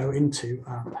go into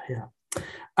here.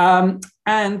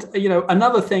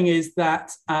 Another thing is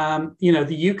that,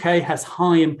 the UK has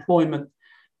high employment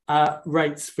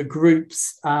rates for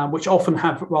groups, which often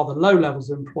have rather low levels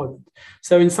of employment.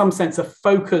 So in some sense, a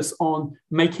focus on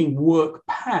making work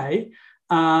pay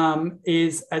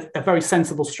is a very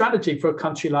sensible strategy for a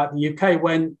country like the UK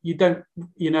when you don't,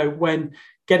 when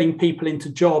getting people into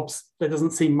jobs, there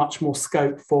doesn't seem much more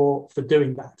scope for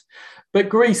doing that. But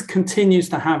Greece continues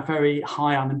to have very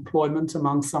high unemployment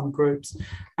among some groups.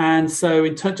 And so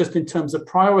just in terms of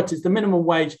priorities, the minimum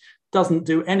wage doesn't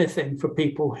do anything for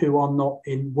people who are not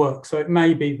in work. So it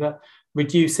may be that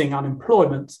reducing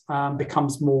unemployment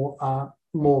becomes more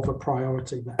of a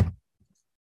priority there.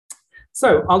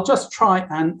 So I'll just try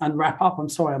and wrap up. I'm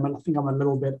sorry, I think I'm a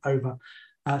little bit over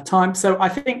time. So I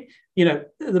think,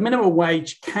 the minimum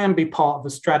wage can be part of a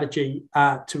strategy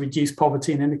to reduce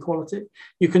poverty and inequality.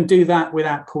 You can do that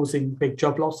without causing big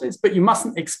job losses, but you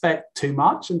mustn't expect too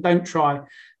much and don't try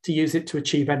to use it to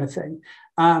achieve anything.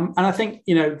 And I think,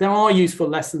 there are useful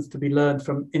lessons to be learned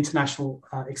from international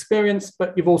experience,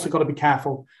 but you've also got to be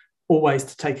careful always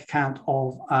to take account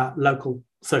of local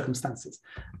circumstances.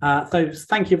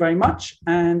 Thank you very much.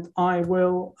 And I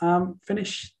will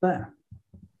finish there.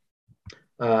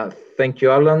 Thank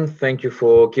you, Alan. Thank you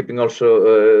for keeping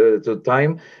also to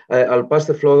time. I'll pass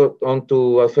the floor on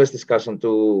to our first discussion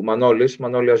to Manolis.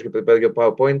 Manolis, as you prepare your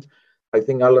PowerPoint, I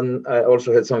think Alan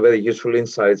also had some very useful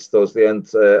insights towards the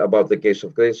end about the case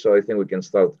of Greece. So I think we can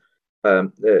start,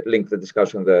 link the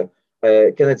discussion there.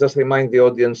 Can I just remind the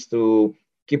audience to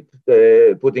keep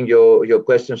putting your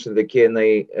questions in the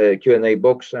Q&A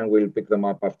box, and we'll pick them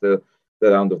up after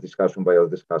the round of discussion by our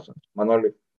discussants.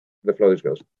 Manolis, the floor is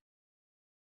yours.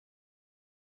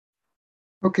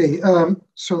 Okay,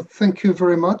 so thank you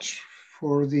very much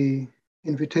for the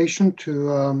invitation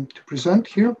to present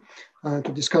here,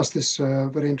 to discuss this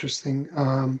very interesting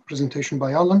presentation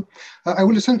by Alan. I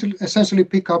will essentially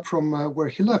pick up from where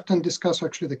he left and discuss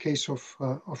actually the case of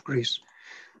Greece.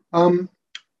 Okay,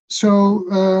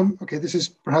 this is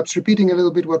perhaps repeating a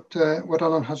little bit what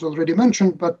Alan has already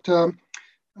mentioned, but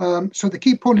so the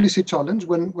key policy challenge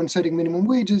when setting minimum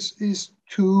wages is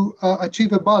to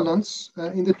achieve a balance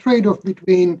in the trade-off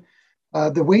between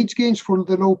the wage gains for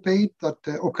the low paid that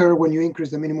occur when you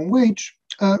increase the minimum wage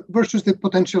versus the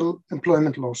potential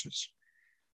employment losses.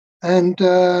 And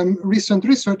recent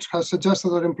research has suggested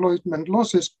that employment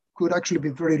losses could actually be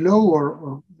very low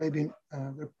or maybe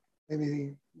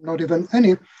not even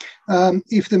any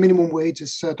if the minimum wage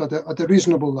is set at a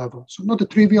reasonable level. So not a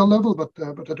trivial level, but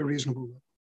at a reasonable level.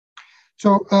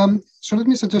 So let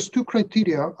me suggest two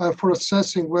criteria for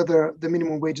assessing whether the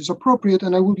minimum wage is appropriate,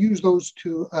 and I will use those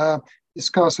to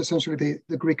discuss essentially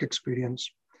the Greek experience.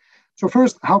 So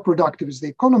first, how productive is the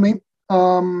economy?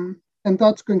 And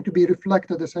that's going to be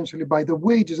reflected essentially by the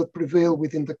wages that prevail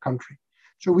within the country.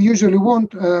 So we usually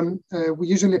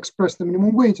express the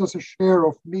minimum wage as a share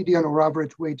of median or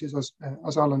average wages, as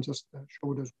Alan just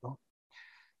showed as well.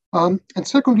 And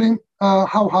secondly,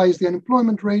 how high is the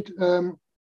unemployment rate?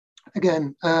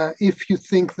 Again, if you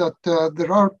think that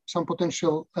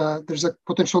there's a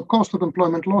potential cost of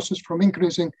employment losses from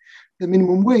increasing the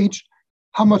minimum wage,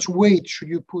 how much weight should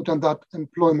you put on that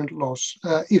employment loss?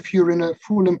 If you're in a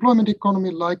full employment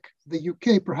economy like the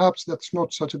UK, perhaps that's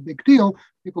not such a big deal.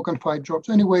 People can find jobs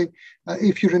anyway.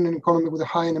 If you're in an economy with a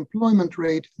high unemployment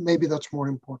rate, maybe that's more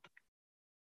important.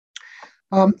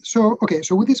 So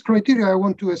with this criteria, I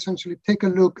want to essentially take a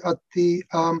look at the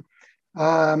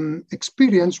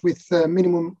experience with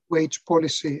minimum wage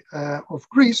policy of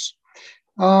Greece.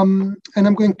 And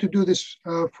I'm going to do this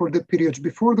for the periods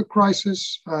before the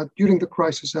crisis, during the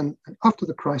crisis, and after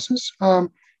the crisis. And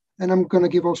I'm going to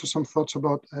give also some thoughts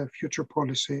about future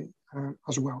policy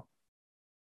as well.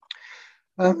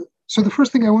 So the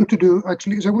first thing I want to do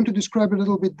actually is I want to describe a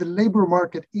little bit the labor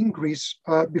market in Greece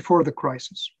before the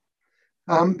crisis.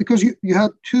 Because you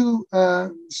had two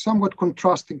somewhat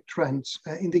contrasting trends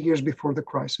in the years before the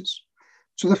crisis.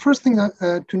 So the first thing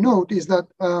to note is that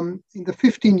in the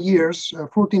 15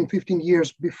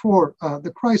 years before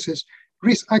the crisis,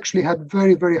 Greece actually had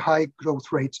very, very high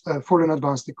growth rates for an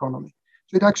advanced economy.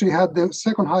 So it actually had the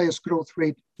second highest growth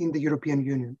rate in the European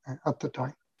Union at the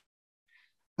time.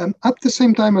 At the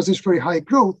same time as this very high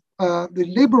growth, the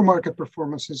labor market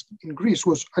performances in Greece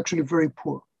was actually very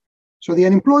poor. So the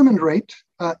unemployment rate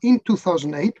in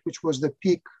 2008, which was the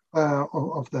peak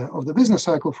of the business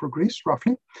cycle for Greece,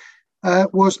 roughly,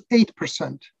 was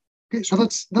 8%. Okay, so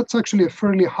that's actually a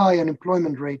fairly high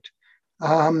unemployment rate,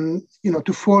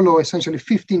 to follow essentially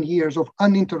 15 years of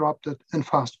uninterrupted and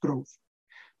fast growth.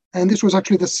 And this was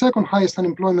actually the second highest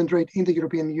unemployment rate in the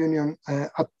European Union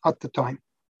at the time.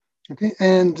 Okay,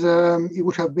 and it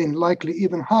would have been likely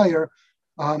even higher,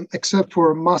 except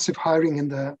for massive hiring in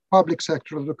the public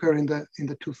sector that occurred in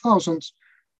the 2000s,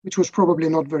 which was probably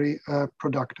not very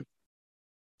productive.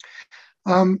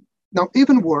 Now,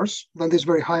 even worse than this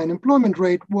very high unemployment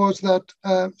rate was that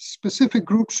specific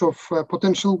groups of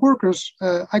potential workers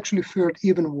actually fared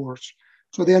even worse.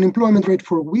 So the unemployment rate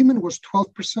for women was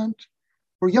 12%.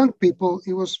 For young people,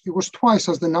 it was twice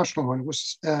as the national one. It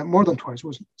was more than twice. It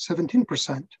was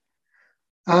 17%.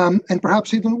 And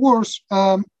perhaps even worse,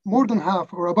 more than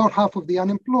half or about half of the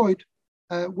unemployed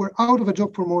were out of a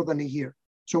job for more than a year.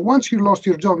 So once you lost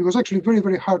your job, it was actually very,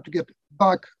 very hard to get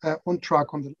back on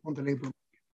track on the labor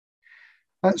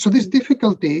market. So this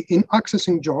difficulty in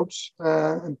accessing jobs,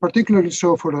 and particularly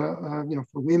so for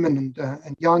women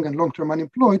and young and long-term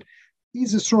unemployed,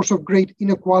 is a source of great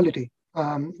inequality.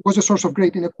 Was a source of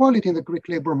great inequality in the Greek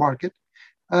labor market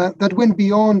that went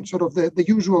beyond sort of the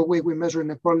usual way we measure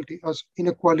inequality as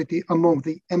inequality among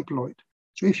the employed.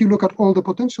 So if you look at all the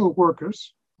potential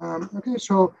workers,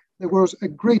 so there was a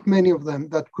great many of them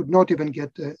that could not even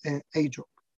get a job.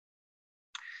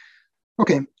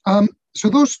 Okay, so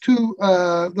those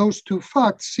two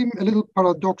facts seem a little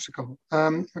paradoxical.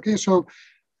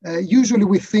 Usually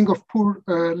we think of poor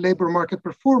labor market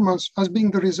performance as being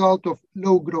the result of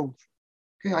low growth.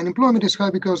 Okay, unemployment is high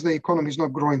because the economy is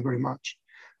not growing very much.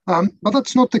 But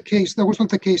that's not the case. That was not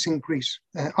the case in Greece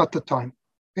at the time.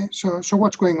 Okay, so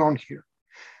what's going on here?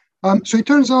 So it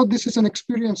turns out this is an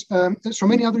experience. So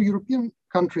many other European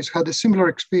countries had a similar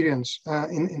experience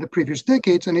in the previous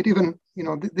decades, and it even,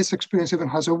 this experience even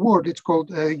has a word. It's called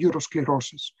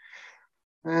Eurosclerosis.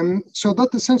 So that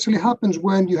essentially happens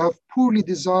when you have poorly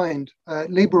designed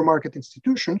labor market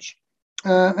institutions,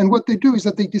 and what they do is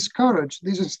that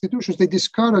these institutions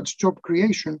discourage job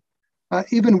creation,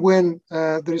 even when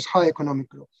there is high economic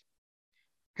growth.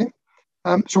 Okay,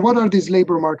 so what are these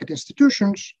labor market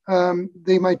institutions?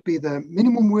 They might be the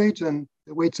minimum wage and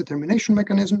the wage determination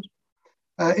mechanisms.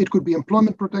 It could be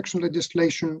employment protection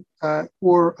legislation,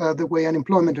 or the way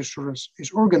unemployment insurance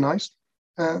is organized.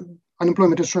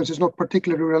 Unemployment insurance is not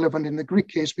particularly relevant in the Greek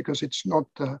case because it's not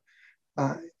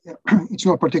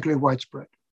particularly widespread.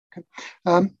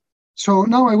 Okay. So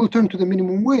now I will turn to the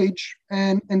minimum wage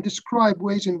and describe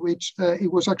ways in which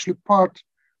it was actually part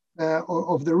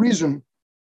of the reason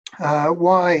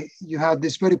why you had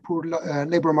this very poor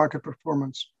labor market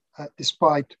performance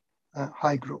despite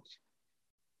high growth.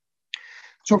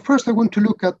 So first I want to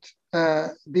look at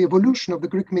the evolution of the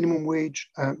Greek minimum wage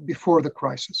before the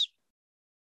crisis.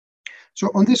 So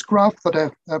on this graph that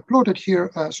I've plotted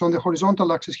here, so on the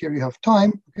horizontal axis here you have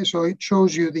time. Okay, so it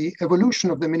shows you the evolution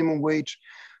of the minimum wage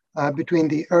between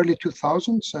the early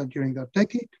 2000s during that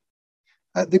decade.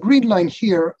 The green line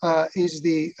here is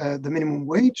the minimum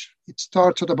wage. It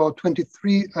starts at about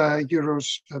 23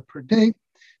 euros per day,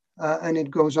 and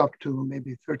it goes up to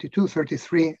maybe 32,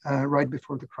 33 right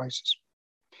before the crisis.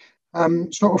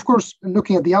 So of course,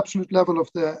 looking at the absolute level of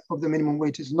the minimum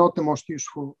wage is not the most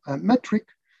useful metric.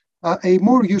 A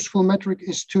more useful metric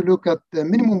is to look at the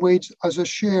minimum wage as a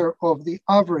share of the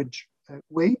average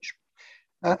wage.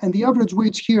 And the average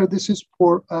wage here, this is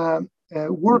for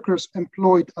workers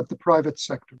employed at the private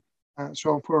sector.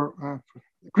 So for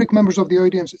Greek members of the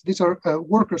audience, these are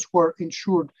workers who are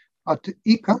insured at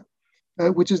ICA,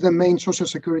 which is the main social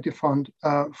security fund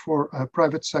for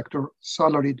private sector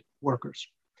salaried workers.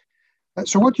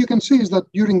 So what you can see is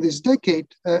that during this decade,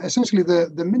 essentially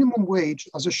the minimum wage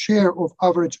as a share of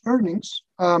average earnings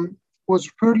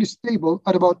was fairly stable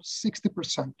at about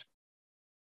 60%.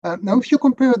 Now, if you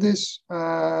compare this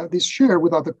share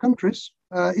with other countries,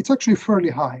 it's actually fairly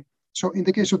high. So in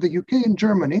the case of the UK and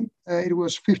Germany, it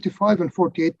was 55 and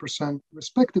 48%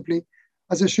 respectively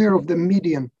as a share of the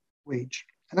median wage.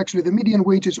 And actually the median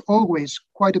wage is always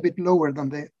quite a bit lower than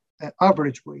the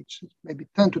average wage, maybe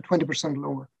 10 to 20%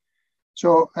 lower.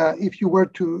 So if you were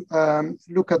to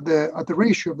look at the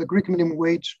ratio of the Greek minimum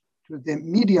wage to the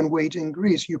median wage in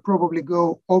Greece, you probably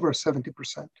go over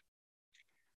 70%.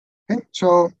 Okay,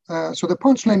 so the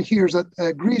punchline here is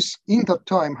that Greece in that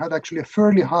time had actually a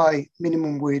fairly high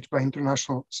minimum wage by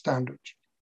international standards.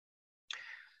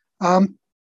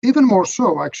 Even more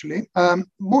so, actually,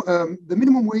 the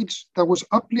minimum wage that was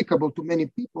applicable to many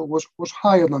people was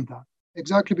higher than that,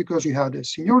 exactly because you had a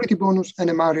seniority bonus and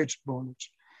a marriage bonus.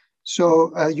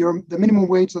 So the minimum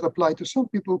wage that applied to some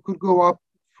people could go up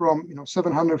from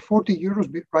 740 euros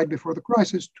right before the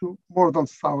crisis to more than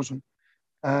 1,000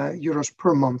 euros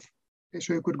per month. Okay,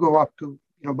 so you could go up to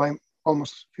by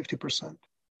almost 50%.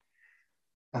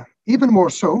 Even more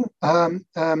so,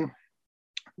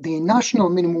 the national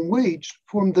minimum wage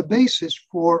formed the basis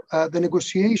for the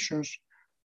negotiations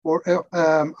for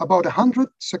about 100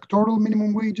 sectoral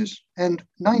minimum wages and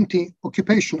 90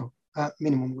 occupational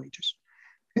minimum wages.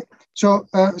 Okay? So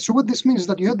what this means is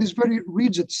that you had this very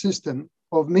rigid system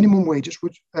of minimum wages,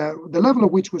 which the level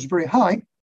of which was very high,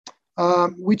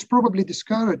 which probably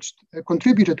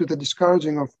contributed to the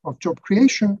discouraging of job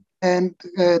creation and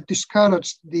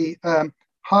discouraged the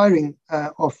hiring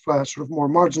of sort of more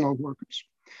marginal workers.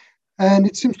 And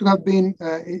it seems to have been,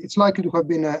 it's likely to have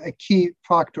been a key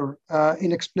factor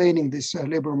in explaining this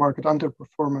labor market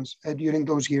underperformance during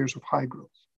those years of high growth.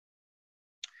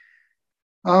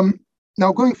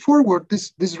 Now, going forward,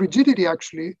 this rigidity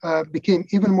actually became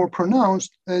even more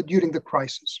pronounced during the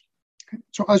crisis. Okay?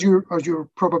 So as you're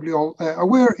probably all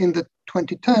aware, in the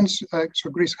 2010s, so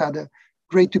Greece had a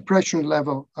Great Depression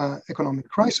level economic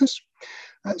crisis.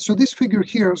 So this figure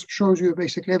here shows you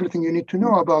basically everything you need to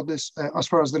know about this as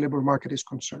far as the labor market is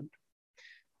concerned.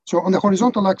 So on the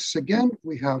horizontal axis again,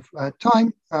 we have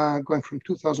time going from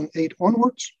 2008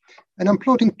 onwards. And I'm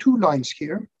plotting two lines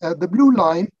here. The blue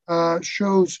line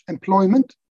shows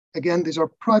employment. Again, these are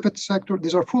private sector,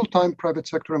 these are full-time private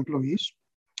sector employees.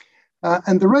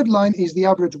 And the red line is the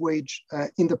average wage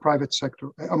in the private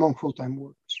sector among full-time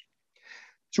workers.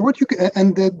 So what you can,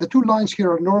 and the two lines here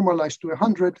are normalized to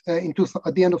 100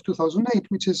 at the end of 2008,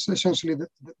 which is essentially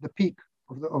the peak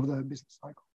of the business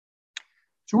cycle.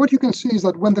 So what you can see is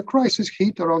that when the crisis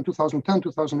hit around 2010,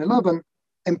 2011,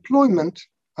 employment,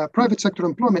 private sector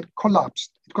employment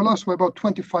collapsed. It collapsed by about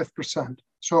 25%.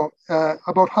 So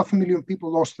about 500,000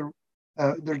 people lost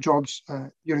their jobs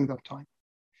during that time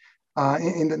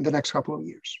in the next couple of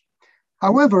years.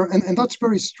 However, and that's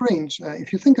very strange,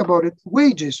 if you think about it,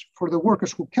 wages for the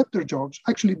workers who kept their jobs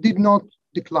actually did not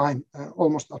decline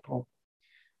almost at all.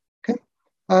 Okay,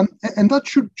 and that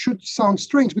should sound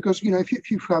strange because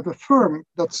if you have a firm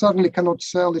that suddenly cannot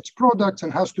sell its products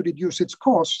and has to reduce its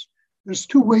costs, there's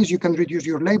two ways you can reduce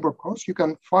your labor costs. You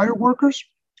can fire workers,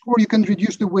 or you can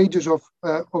reduce the wages of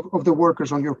the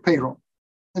workers on your payroll.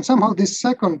 And somehow this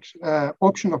second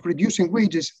option of reducing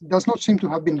wages does not seem to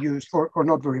have been used, or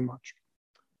not very much.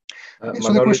 So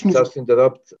Manoli, just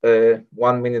interrupt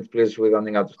 1 minute, please. We're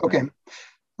running out of time.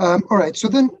 Okay. All right. So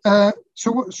then,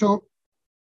 so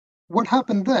what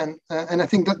happened then, and I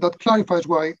think that clarifies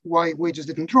why wages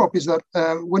didn't drop, is that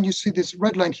when you see this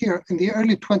red line here, in the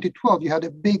early 2012, you had a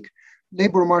big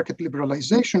labor market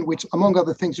liberalization, which, among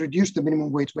other things, reduced the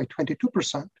minimum wage by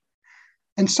 22%.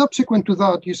 And subsequent to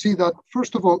that, you see that,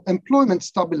 first of all, employment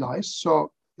stabilized.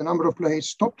 So the number of employees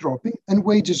stopped dropping and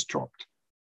wages dropped,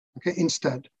 okay,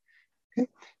 instead. Okay.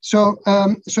 So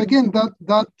again,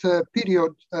 that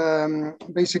period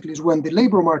basically is when the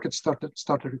labor market started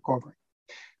recovering.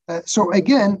 So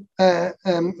again, what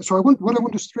I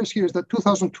want to stress here is that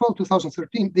 2012,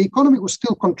 2013, the economy was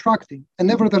still contracting, and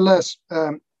nevertheless,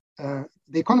 the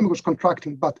economy was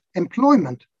contracting, but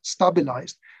employment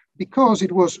stabilized because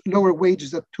it was lower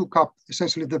wages that took up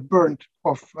essentially the burden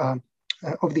of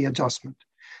the adjustment.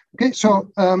 Okay, so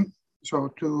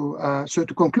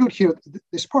to conclude here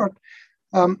this part,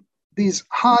 this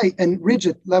high and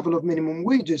rigid level of minimum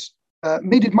wages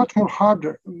made it much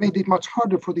harder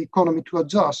for the economy to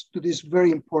adjust to this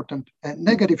very important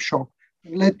negative shock,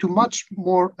 and led to much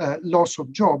more loss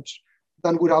of jobs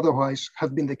than would otherwise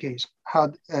have been the case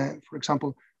had, for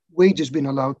example, wages been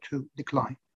allowed to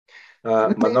decline.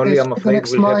 Manoli, I'm afraid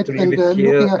we'll have to leave it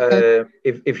here.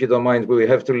 If you don't mind, we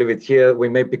have to leave it here. We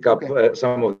may pick up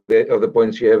some of the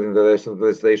points you have in the rest of the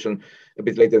presentation a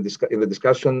bit later in the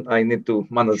discussion. I need to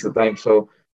manage the time, so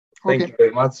thank you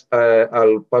very much.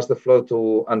 I'll pass the floor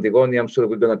to Antigone. I'm sure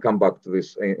we're going to come back to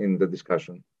this in the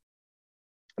discussion.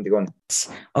 Antigone.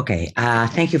 Okay,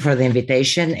 thank you for the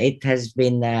invitation. It has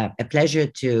been a pleasure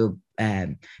to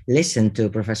listen to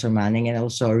Professor Manning and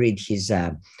also read his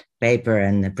paper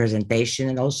and the presentation,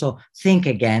 and also think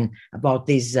again about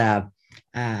these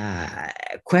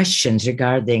questions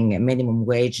regarding minimum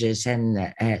wages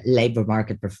and labor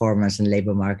market performance and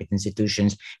labor market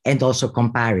institutions, and also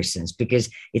comparisons, because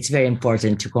it's very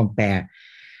important to compare.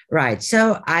 Right.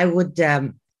 So I would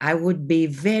be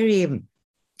very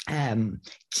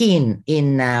keen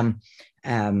in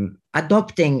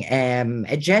adopting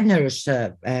a generous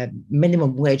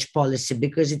minimum wage policy,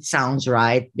 because it sounds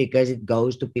right, because it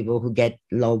goes to people who get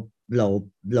low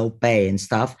pay and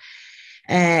stuff.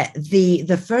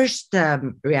 The first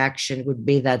reaction would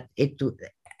be that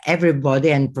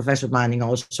everybody, and Professor Manning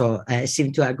also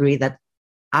seemed to agree, that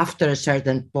after a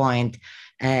certain point,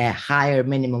 higher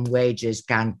minimum wages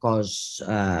can cause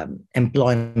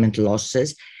employment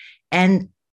losses, and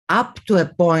up to a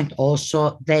point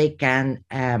also they can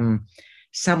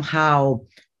somehow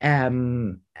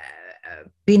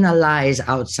penalize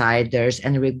outsiders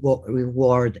and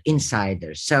reward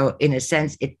insiders. So in a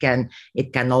sense, it can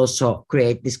also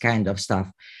create this kind of stuff.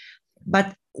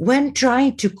 But when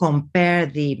trying to compare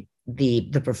the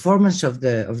performance of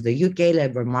the UK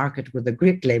labor market with the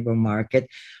Greek labor market,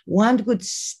 one could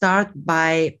start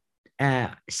by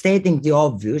stating the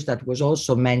obvious that was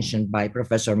also mentioned by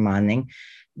Professor Manning,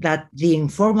 that the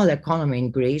informal economy in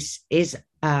Greece is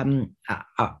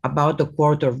about a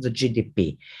quarter of the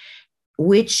GDP,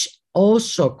 which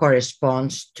also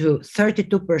corresponds to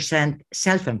 32%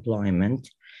 self-employment,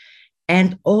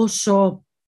 and also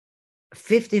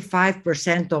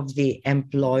 55% of the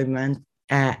employment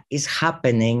is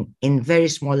happening in very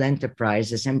small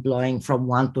enterprises employing from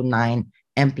 1 to 9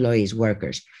 employees,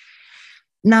 workers.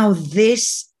 Now,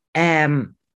 this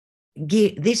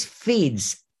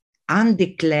feeds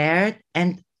undeclared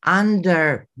and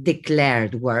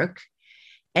under-declared work,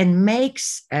 and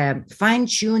makes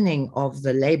fine-tuning of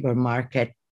the labor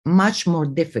market much more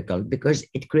difficult, because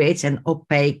it creates an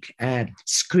opaque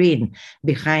screen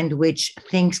behind which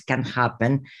things can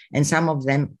happen, and some of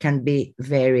them can be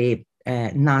very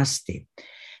nasty.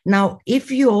 Now,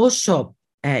 if you also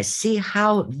see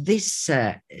how this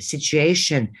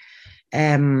situation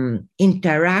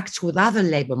interacts with other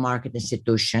labor market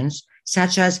institutions,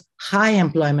 such as high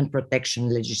employment protection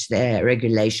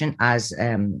regulation, as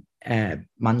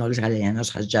Manolis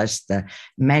Galianos has just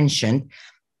mentioned,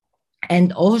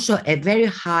 and also a very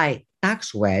high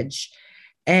tax wedge,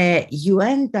 you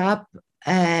end up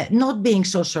not being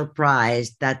so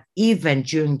surprised that even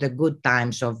during the good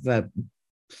times of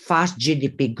fast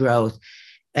GDP growth,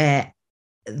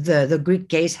 the Greek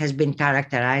case has been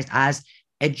characterized as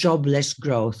a jobless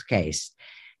growth case.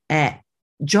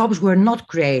 Jobs were not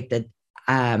created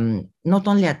not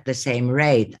only at the same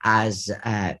rate as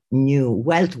new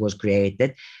wealth was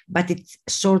created, but it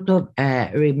sort of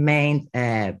remained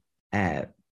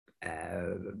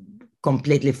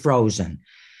completely frozen.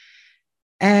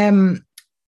 The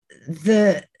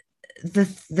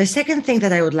second thing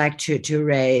that I would like to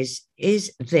raise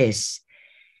is this.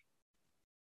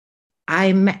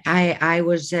 I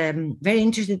was very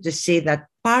interested to see that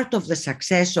part of the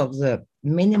success of the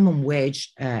minimum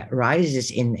wage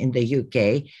rises in the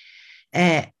UK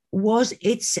was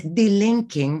its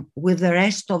delinking with the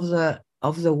rest of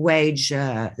the wage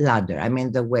ladder. I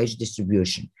mean, the wage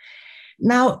distribution.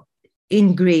 Now,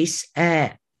 in Greece,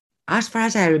 as far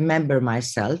as I remember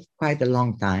myself, quite a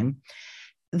long time,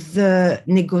 the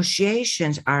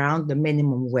negotiations around the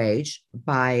minimum wage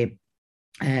by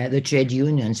the trade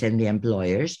unions and the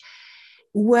employers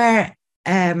were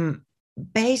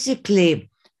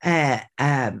basically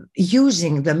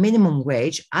using the minimum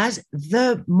wage as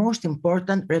the most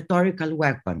important rhetorical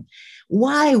weapon.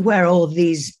 Why were all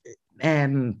these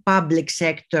public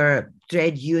sector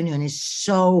trade unionists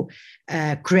so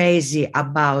crazy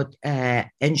about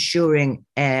ensuring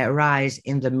a rise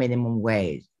in the minimum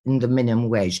wage?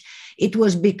 It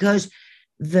was because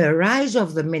the rise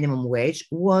of the minimum wage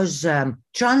was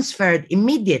transferred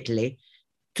immediately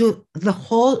to the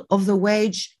whole of the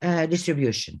wage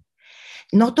distribution.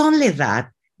 Not only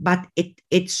that, but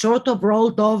it sort of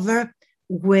rolled over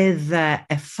with a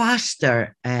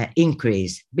faster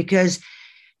increase, because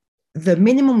the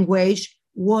minimum wage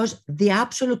was the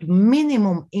absolute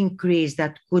minimum increase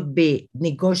that could be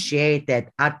negotiated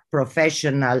at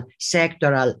professional,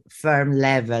 sectoral, firm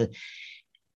level.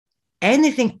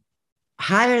 Anything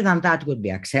higher than that would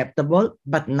be acceptable,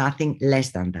 but nothing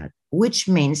less than that, which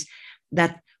means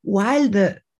that while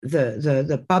the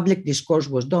public discourse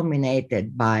was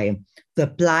dominated by the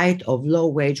plight of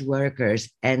low-wage workers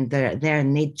and their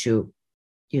need to,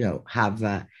 have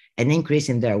an increase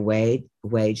in their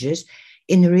wages,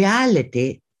 in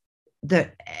reality,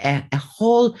 a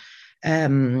whole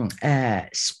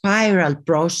spiral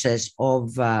process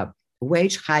of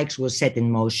wage hikes was set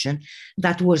in motion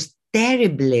that was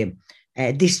terribly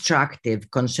destructive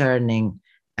concerning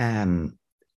the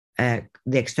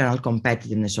external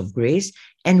competitiveness of Greece,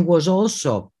 and was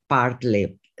also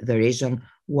partly the reason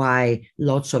why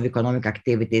lots of economic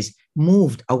activities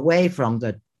moved away from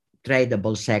the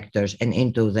tradable sectors and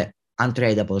into the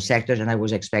untradable sectors. And I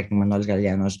was expecting Manolis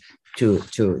Gallianos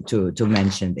to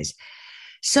mention this.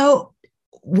 So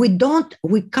we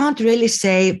can't really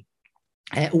say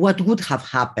what would have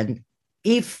happened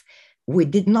if we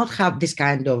did not have this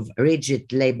kind of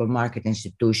rigid labor market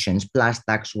institutions, plus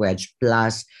tax wedge,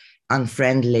 plus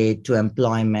unfriendly to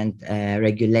employment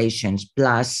regulations,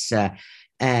 plus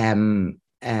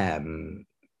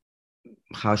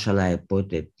how shall I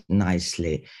put it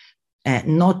nicely,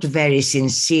 not very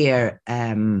sincere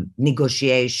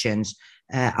negotiations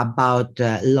about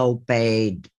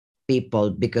low-paid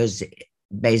people, because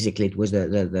basically it was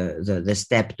the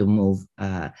step to move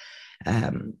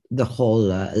the whole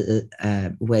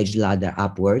wage ladder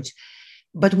upwards.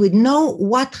 But we know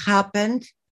what happened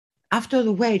after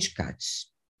the wage cuts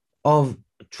of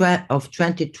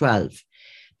 2012.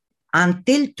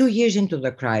 Until 2 years into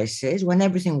the crisis, when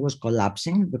everything was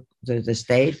collapsing, the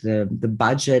state, the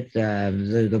budget,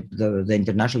 the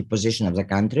international position of the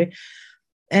country,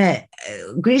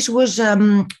 Greece was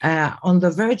on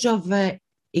the verge of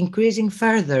increasing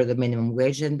further the minimum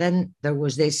wage. And then there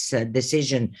was this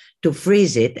decision to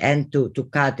freeze it and to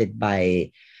cut it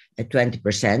by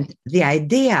 20%. The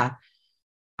idea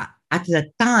at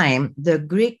the time, the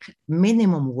Greek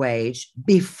minimum wage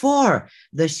before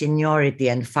the seniority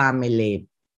and family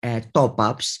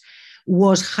top-ups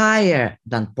was higher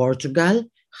than Portugal,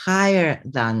 higher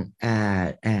than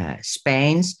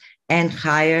Spain's, and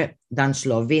higher than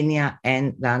Slovenia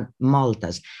and than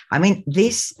Malta's. I mean,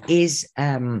 this is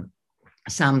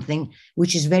something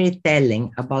which is very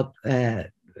telling about the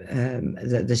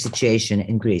situation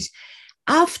in Greece.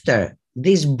 After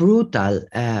this brutal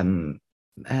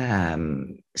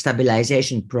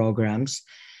stabilization programs,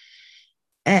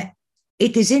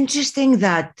 it is interesting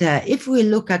that if we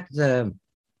look at the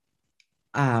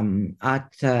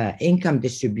income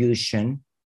distribution,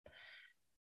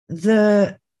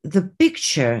 the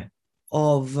picture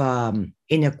of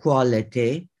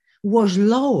inequality was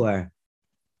lower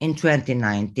in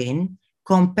 2019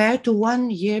 compared to 1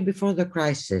 year before the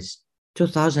crisis,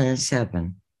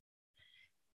 2007.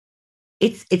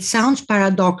 It sounds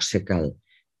paradoxical.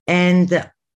 And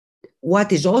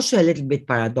what is also a little bit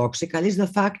paradoxical is the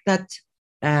fact that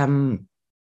the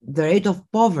rate of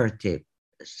poverty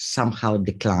somehow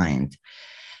declined.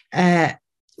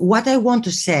 What I want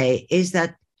to say is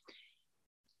that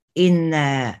in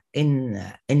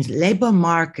labor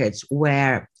markets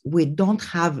where we don't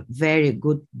have very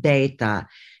good data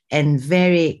and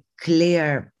very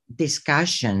clear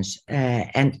discussions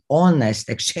and honest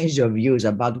exchange of views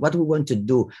about what we want to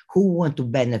do, who we want to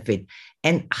benefit,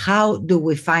 and how do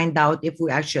we find out if we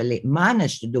actually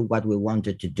manage to do what we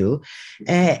wanted to do,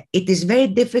 it is very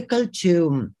difficult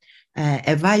to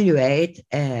evaluate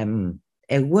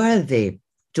a worthy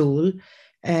tool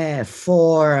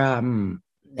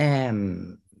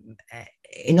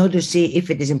in order to see if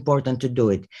it is important to do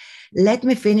it. Let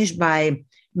me finish by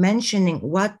mentioning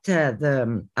what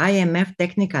the IMF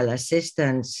technical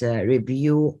assistance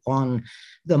review on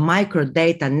the micro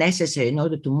data necessary in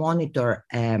order to monitor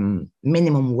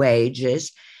minimum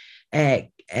wages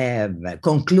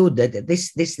concluded.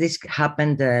 This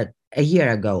happened a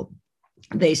year ago.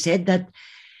 They said that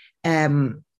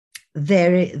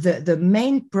the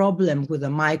main problem with the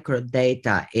micro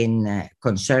data in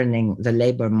concerning the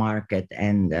labor market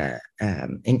and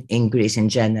in Greece in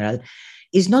general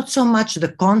is not so much the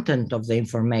content of the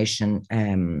information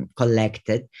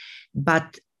collected,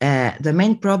 but the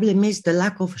main problem is the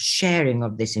lack of sharing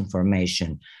of this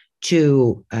information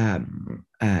to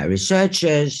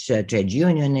researchers, trade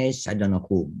unionists, I don't know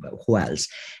who else.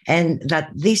 And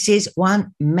that this is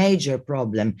one major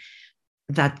problem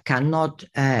that cannot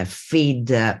feed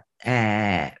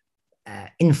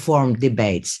informed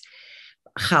debates.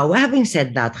 Having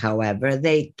said that, however,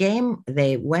 they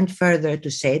went further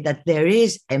to say that there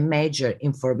is a major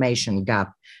information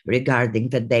gap regarding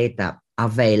the data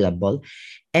available,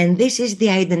 and this is the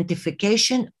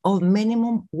identification of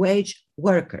minimum wage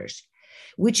workers,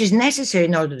 which is necessary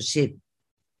in order to see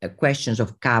questions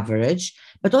of coverage,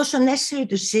 but also necessary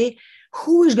to see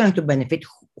who is going to benefit,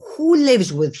 who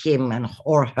lives with him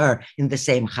or her in the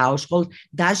same household.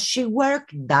 Does she work?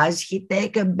 Does he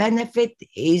take a benefit?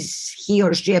 Is he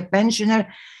or she a pensioner?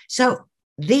 So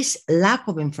this lack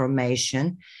of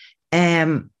information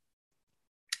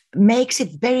makes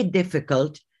it very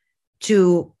difficult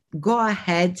to go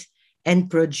ahead and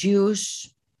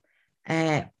produce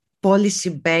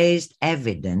policy-based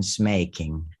evidence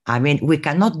making. I mean, we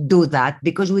cannot do that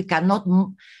because we cannot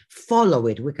follow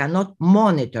it. We cannot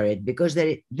monitor it because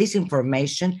this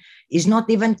information is not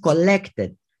even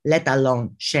collected, let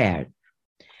alone shared.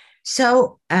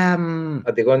 So,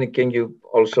 Antigone, can you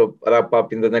also wrap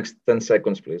up in the next 10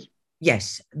 seconds, please?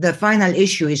 Yes, the final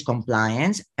issue is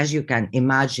compliance. As you can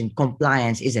imagine,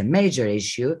 compliance is a major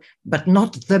issue, but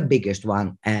not the biggest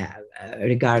one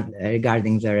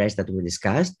regarding the rest that we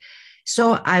discussed.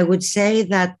 So I would say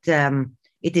that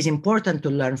it is important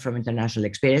to learn from international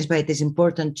experience, but it is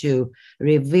important to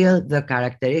reveal the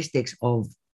characteristics of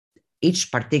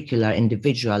each particular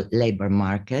individual labor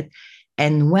market.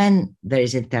 And when there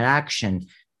is interactions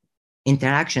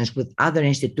with other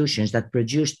institutions that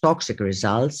produce toxic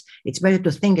results, it's better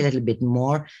to think a little bit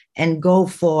more and go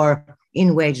for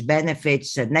in-wage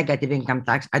benefits, negative income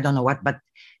tax, I don't know what, but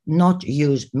not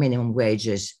use minimum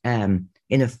wages in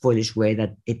a foolish way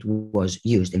that it was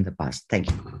used in the past.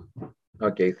 Thank you.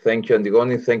 Okay, thank you,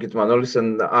 Antigone. Thank you to Manolis.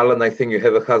 And Alan, I think you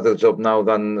have a harder job now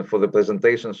than for the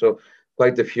presentation. So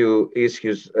quite a few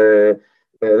issues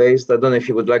raised. I don't know if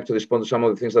you would like to respond to some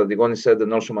of the things that Antigone said,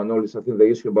 and also Manolis, I think the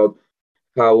issue about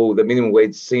how the minimum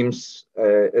wage seems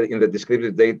in the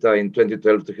descriptive data in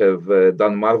 2012 to have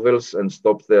done marvels and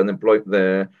stopped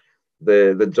the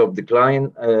job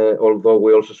decline, although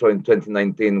we also saw in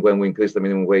 2019 when we increased the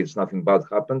minimum wage, nothing bad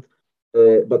happened.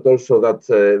 But also that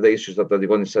the issues that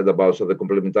Antigone said about the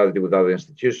complementarity with other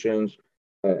institutions,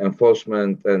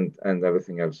 enforcement, and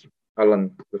everything else.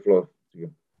 Alan, the floor to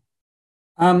you.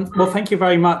 Well, thank you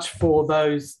very much for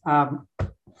those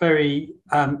very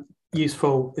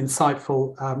useful,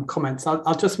 insightful comments.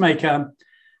 I'll just make a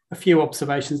few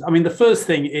observations. I mean, the first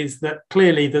thing is that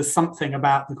clearly there's something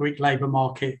about the Greek labour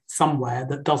market somewhere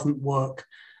that doesn't work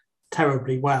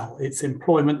terribly well. Its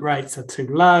employment rates are too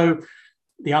low.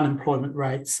 The unemployment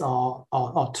rates are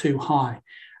too high.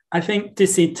 I think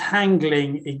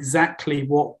disentangling exactly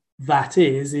what that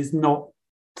is not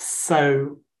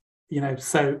so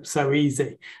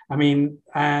easy. I mean,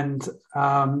 and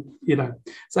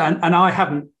and I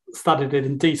haven't studied it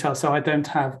in detail, so I don't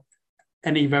have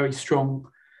any very strong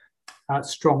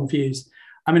views.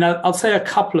 I mean, I'll say a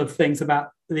couple of things about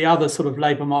the other sort of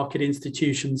labour market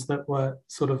institutions that were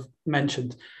sort of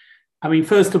mentioned. I mean,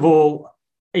 first of all,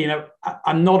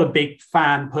 I'm not a big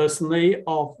fan personally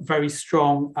of very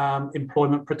strong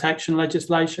employment protection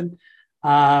legislation.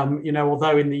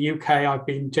 Although in the UK, I've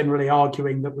been generally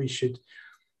arguing that we should,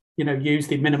 use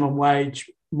the minimum wage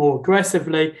more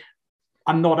aggressively.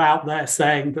 I'm not out there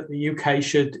saying that the UK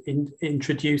should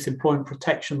introduce employment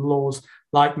protection laws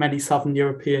like many Southern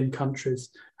European countries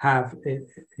have had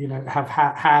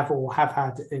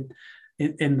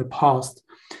in the past.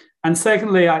 And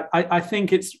secondly, I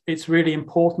think it's really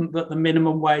important that the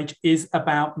minimum wage is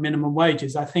about minimum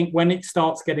wages. I think when it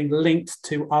starts getting linked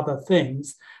to other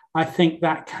things, I think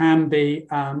that can be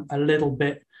a little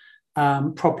bit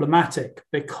problematic,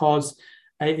 because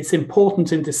it's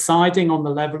important in deciding on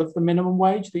the level of the minimum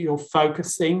wage that you're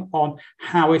focusing on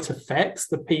how it affects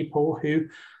the people who,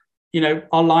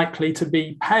 are likely to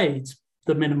be paid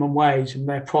the minimum wage and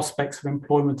their prospects of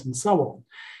employment and so on.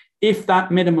 If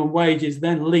that minimum wage is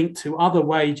then linked to other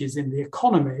wages in the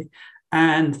economy,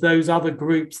 and those other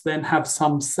groups then have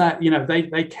some say,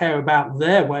 they care about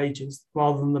their wages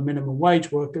rather than the minimum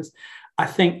wage workers, I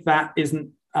think that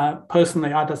isn't, personally,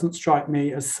 that doesn't strike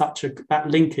me as that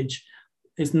linkage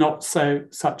is not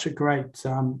such a great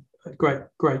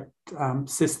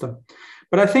system.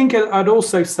 But I think I'd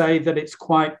also say that it's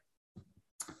quite,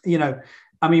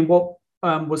 what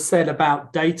was said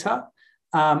about data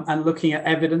and looking at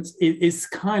evidence is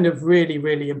kind of really,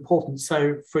 really important.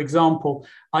 So, for example,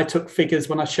 I took figures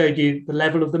when I showed you the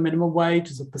level of the minimum wage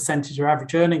as a percentage of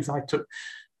average earnings. I took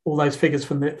all those figures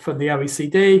from the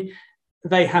OECD.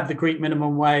 They had the Greek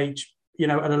minimum wage,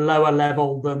 at a lower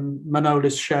level than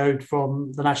Manolis showed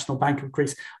from the National Bank of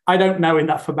Greece. I don't know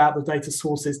enough about the data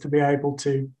sources to be able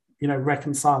to,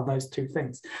 reconcile those two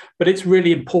things. But it's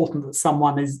really important that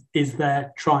someone is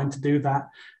there trying to do that.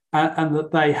 And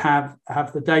that they have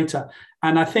the data.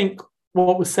 And I think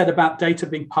what was said about data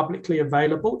being publicly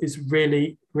available is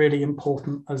really, really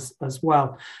important as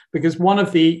well. Because one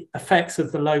of the effects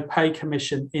of the Low Pay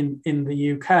Commission in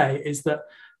the UK is that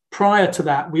prior to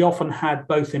that, we often had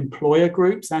both employer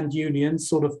groups and unions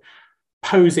sort of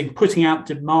putting out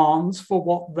demands for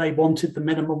what they wanted the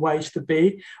minimum wage to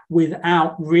be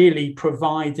without really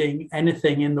providing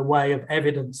anything in the way of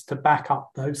evidence to back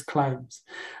up those claims.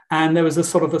 And there was a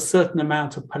certain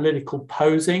amount of political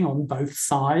posing on both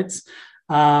sides.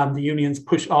 The unions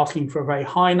asking for a very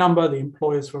high number, the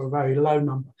employers for a very low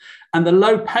number. And the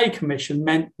low pay commission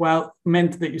meant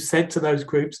that you said to those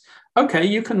groups, okay,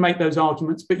 you can make those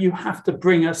arguments, but you have to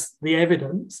bring us the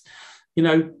evidence,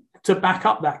 to back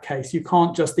up that case. You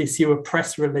can't just issue a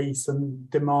press release and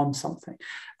demand something.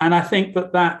 And I think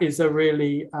that is a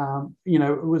really,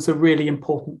 was a really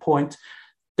important point.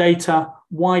 Data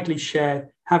widely shared,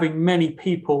 having many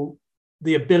people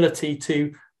the ability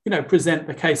to, present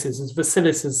the cases. As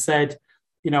Vasilis has said,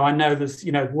 I know there's,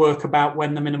 work about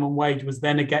when the minimum wage was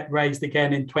then raised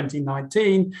again in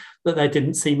 2019, that there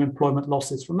didn't seem employment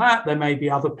losses from that. There may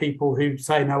be other people who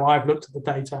say, no, I've looked at the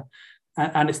data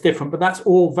and it's different, but that's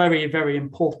all very, very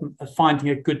important at finding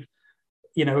a good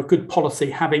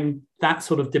policy, having that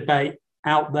sort of debate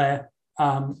out there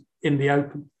in the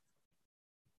open.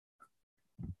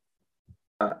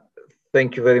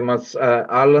 Thank you very much,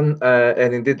 Alan.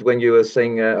 And indeed, when you were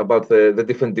saying about the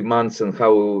different demands and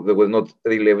how they were not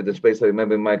really evidence-based, I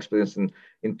remember my experience in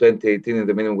 2018 in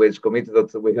the Minimum Wage Committee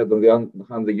that we had on the one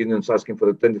hand the unions asking for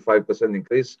a 25%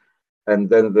 increase, and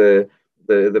then the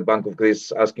Bank of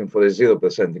Greece asking for a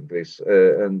 0% increase.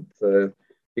 And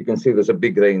you can see there's a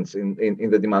big range in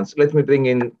the demands. Let me bring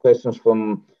in questions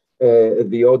from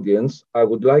the audience. I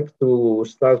would like to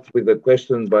start with a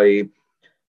question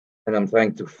and I'm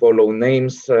trying to follow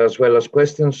names as well as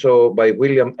questions. So by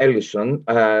William Ellison,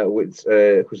 who's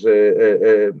a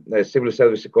civil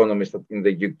service economist in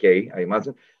the UK, I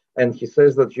imagine. And he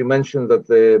says that you mentioned that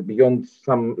beyond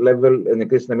some level, an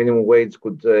increase in the minimum wage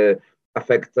could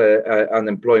affect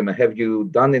unemployment. Have you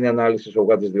done any analysis of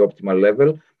what is the optimal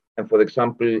level? And for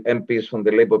example, MPs from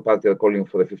the Labour Party are calling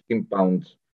for a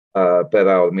 £15 per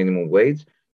hour minimum wage.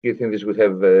 Do you think this would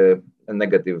have a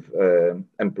negative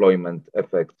employment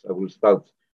effect? I will start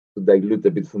to dilute a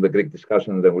bit from the Greek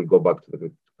discussion, and then we'll go back to the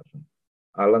Greek discussion.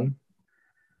 Alan?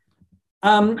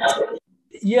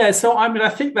 So I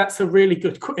think that's a really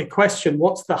good question.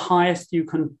 What's the highest you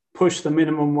can push the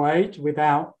minimum wage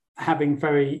without having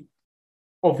very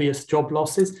obvious job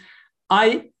losses?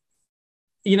 In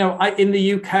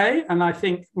the UK, and I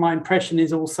think my impression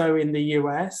is also in the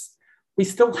US, we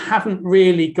still haven't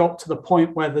really got to the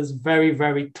point where there's very,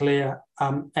 very clear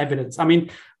evidence. I mean,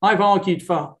 I've argued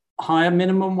for higher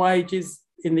minimum wages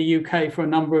in the UK for a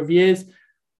number of years,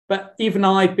 but even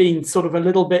I've been sort of a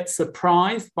little bit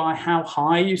surprised by how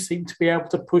high you seem to be able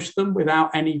to push them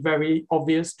without any very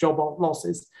obvious job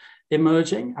losses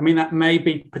emerging. I mean, that may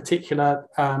be particular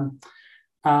to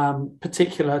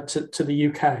the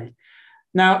UK.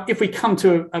 Now, if we come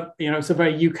to it's a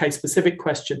very UK specific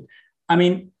question. I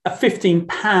mean, a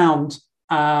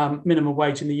 £15 minimum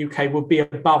wage in the UK would be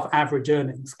above average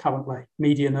earnings currently,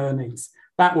 median earnings.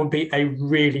 That would be a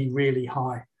really, really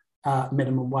high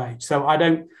minimum wage. So I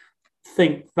don't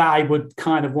think that I would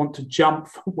kind of want to jump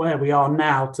from where we are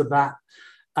now to that.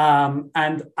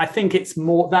 And I think that's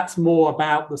more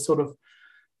about the sort of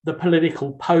the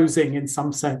political posing in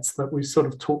some sense that we've sort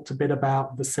of talked a bit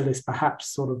about. Vasilis perhaps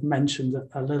sort of mentioned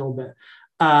a little bit.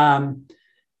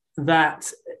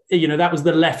 That was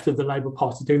the left of the Labour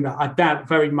Party doing that. I doubt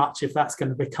very much if that's going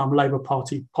to become Labour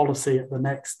Party policy at the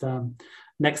next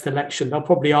election. They'll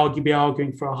probably be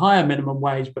arguing for a higher minimum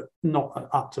wage, but not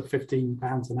up to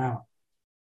 £15 an hour.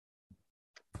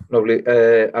 Lovely.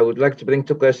 I would like to bring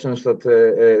two questions that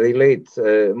relate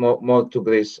more to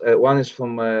Greece. One is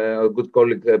from a good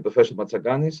colleague, Professor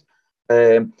Matsaganis,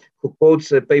 who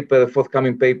quotes a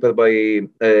forthcoming paper by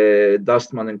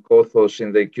Dustman and co-authors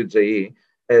in the QJE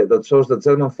that shows that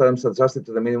German firms adjusted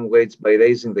to the minimum wage by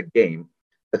raising the game.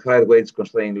 The higher wage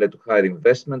constraint led to higher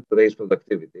investment to raise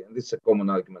productivity. And this is a common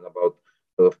argument about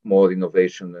sort of more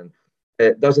innovation. And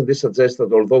doesn't this suggest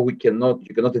that although you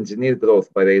cannot engineer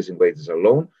growth by raising wages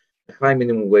alone, a high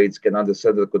minimum wage can, under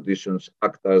certain conditions,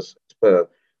 act as spur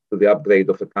to the upgrade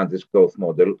of a country's growth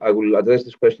model? I will address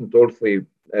this question to all three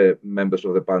members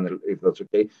of the panel, if that's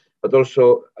okay. But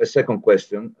also a second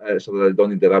question, so that I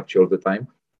don't interrupt you all the time,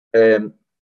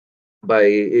 by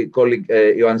a colleague,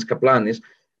 Ioannis Kaplanis,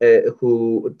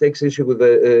 who takes issue with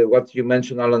what you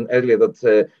mentioned, Alan, earlier,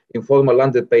 that informal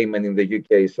underpayment in the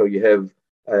UK, so you have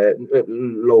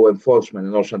law enforcement,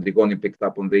 and also Antigone picked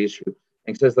up on the issue,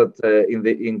 and says that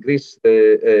in Greece,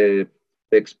 the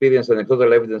experience and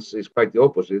anecdotal evidence is quite the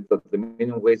opposite, that the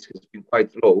minimum wage has been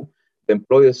quite low. The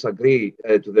employers agree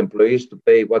to the employees to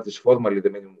pay what is formally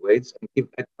the minimum wage and give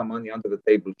extra money under the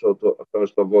table so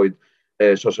as to avoid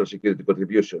social security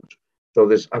contributions. So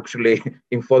there's actually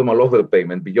informal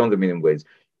overpayment beyond the minimum wage.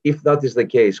 If that is the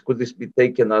case, could this be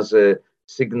taken as a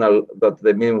signal that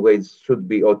the minimum wage should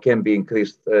be or can be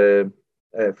increased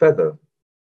further?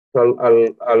 So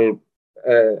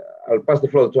I'll pass the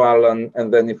floor to Alan,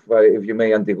 and then if you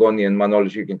may, Antigone and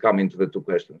Manolis, you can come into the two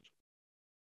questions.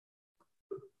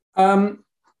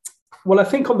 Well, I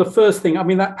think on the first thing, I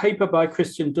mean, that paper by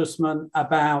Christian Dussmann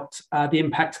about the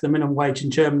impact of the minimum wage in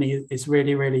Germany is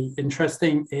really, really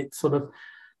interesting. It's sort of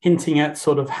hinting at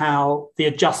sort of how the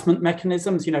adjustment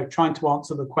mechanisms, you know, trying to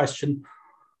answer the question,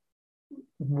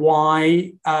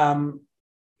 why,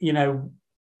 you know,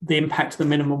 the impact of the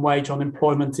minimum wage on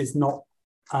employment is not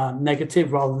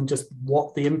negative, rather than just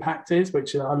what the impact is,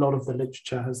 which a lot of the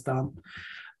literature has done.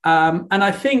 And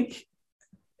I think,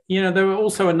 you know, there are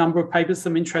also a number of papers,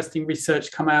 some interesting research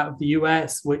come out of the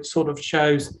US, which sort of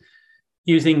shows,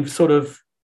 using sort of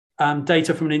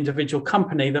data from an individual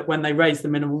company, that when they raised the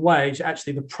minimum wage,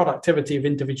 actually the productivity of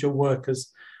individual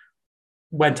workers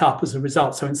went up as a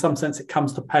result. So in some sense, it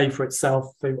comes to pay for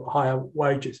itself through higher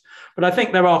wages. But I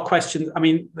think there are questions. I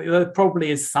mean, there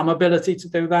probably is some ability to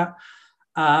do that.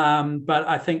 But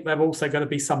I think there are also going to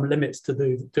be some limits to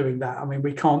doing that. I mean,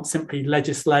 we can't simply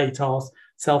legislate our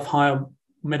self-hire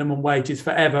minimum wages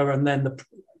forever and then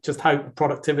just hope the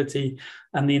productivity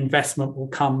and the investment will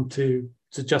come to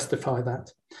justify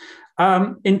that.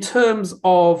 In terms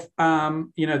of,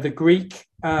 you know, the Greek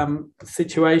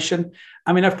situation,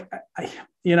 I mean,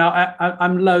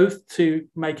 I'm loath to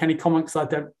make any comments I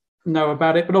don't know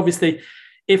about it. But obviously,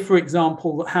 if, for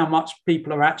example, how much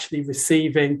people are actually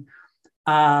receiving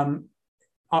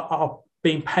are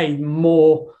being paid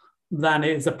more than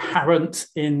is apparent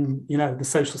in, you know, the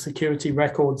social security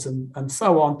records and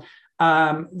so on,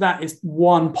 that is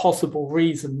one possible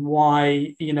reason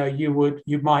why, you know,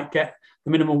 you might get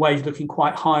the minimum wage looking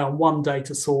quite high on one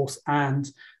data source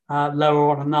and lower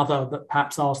on another that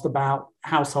perhaps asked about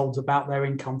households, about their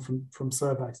income from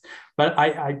surveys. But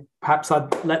perhaps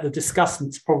I'd let the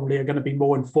discussants probably are going to be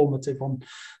more informative on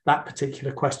that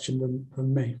particular question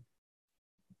than me.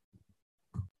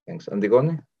 Thanks.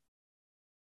 Antigone?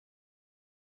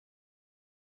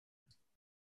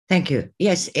 Thank you.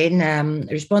 Yes, in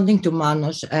responding to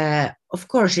Manos, of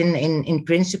course, in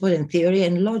principle, in theory,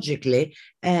 and logically,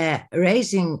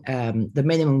 raising the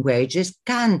minimum wages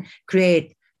can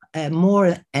create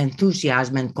more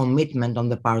enthusiasm and commitment on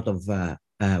the part of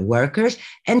workers,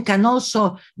 and can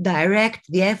also direct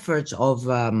the efforts of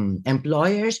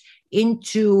employers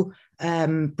into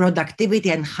productivity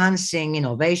enhancing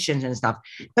innovations and stuff.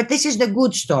 But this is the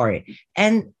good story.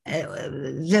 And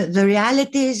the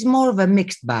reality is more of a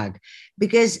mixed bag,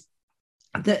 because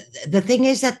the thing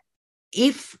is that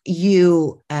if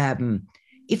you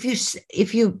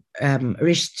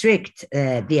restrict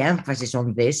the emphasis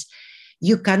on this,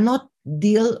 you cannot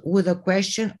deal with the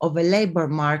question of a labor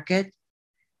market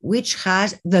which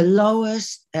has the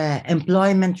lowest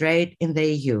employment rate in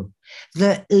the EU,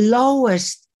 the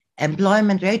lowest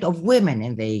employment rate of women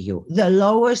in the EU, the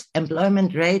lowest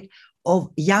employment rate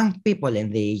of young people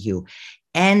in the EU.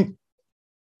 And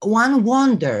one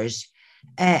wonders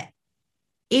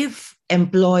if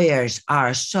employers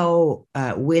are so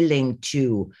willing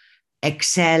to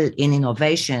excel in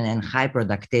innovation and high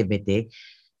productivity,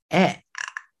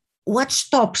 what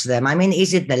stops them? I mean,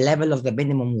 is it the level of the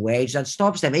minimum wage that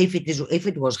stops them? If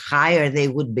it was higher, they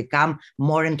would become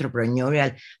more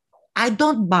entrepreneurial. I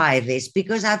don't buy this,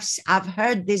 because I've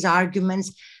heard these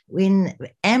arguments in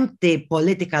empty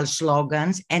political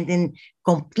slogans and in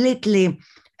completely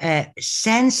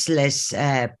senseless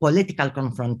political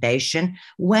confrontation,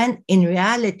 when in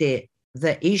reality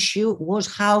the issue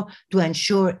was how to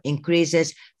ensure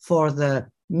increases for the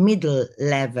middle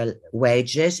level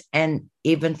wages and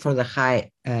even for the high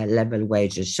level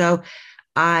wages. So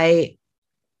I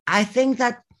think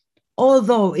that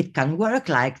although it can work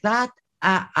like that,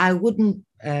 I wouldn't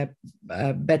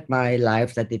bet my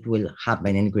life that it will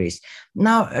happen in Greece.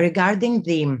 Now, regarding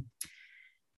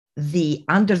the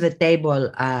under the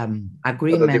table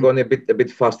agreement. They're going a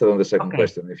bit faster on the second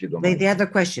question, if you don't mind. The other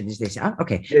question is this.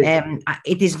 Okay. Yes.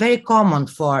 It is very common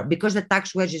because the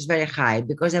tax wage is very high,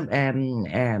 because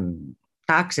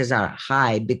taxes are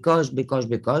high, because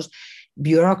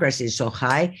bureaucracy is so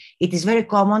high. It is very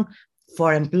common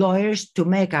for employers to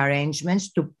make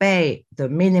arrangements to pay the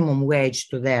minimum wage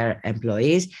to their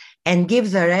employees and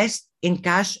give the rest in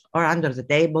cash or under the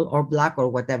table or black or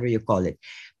whatever you call it.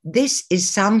 This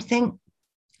is something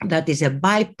that is a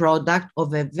byproduct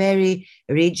of a very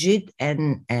rigid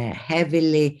and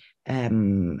heavily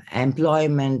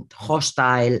employment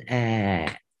hostile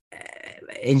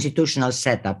institutional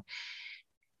setup.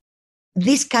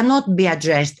 This cannot be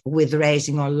addressed with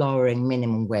raising or lowering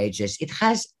minimum wages. It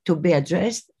has to be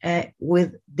addressed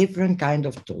with different kind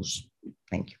of tools.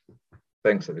 Thank you.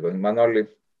 Thanks, Antigone. Manolis,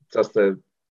 just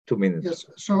 2 2 minutes. Yes.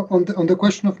 So on the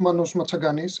question of Manos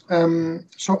Matsaganis,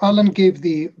 so Alan gave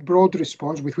the broad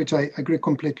response with which I agree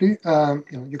completely.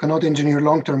 You cannot engineer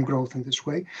long-term growth in this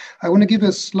way. I want to give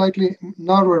a slightly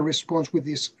narrower response with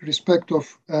this respect of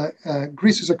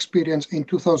Greece's experience in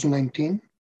 2019.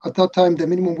 At that time, the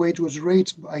minimum wage was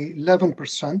raised by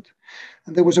 11%.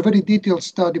 And there was a very detailed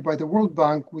study by the World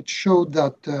Bank which showed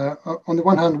that on the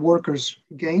one hand, workers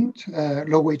gained,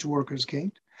 low-wage workers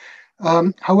gained.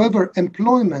 However,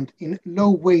 employment in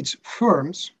low-wage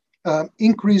firms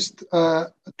increased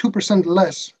 2%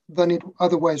 less than it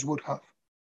otherwise would have.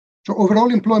 So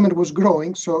overall employment was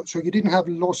growing, so you didn't have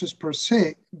losses per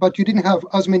se, but you didn't have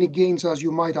as many gains as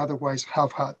you might otherwise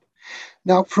have had.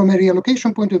 Now, from a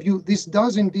reallocation point of view, this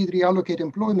does indeed reallocate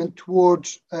employment towards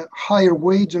higher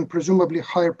wage and presumably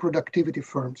higher productivity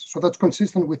firms. So that's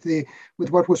consistent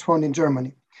with what was found in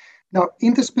Germany. Now,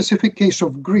 in the specific case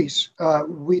of Greece,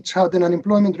 which had an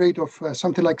unemployment rate of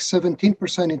something like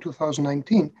 17% in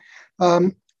 2019,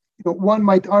 one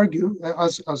might argue,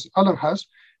 as Alan has,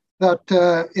 that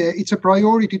it's a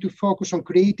priority to focus on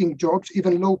creating jobs,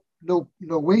 even low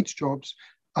wage jobs,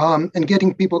 and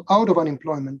getting people out of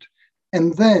unemployment,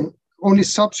 and then only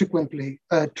subsequently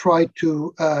try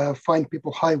to find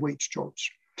people high wage jobs.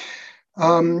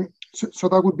 So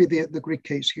that would be the Greek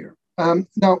case here.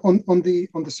 Now, on the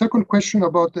second question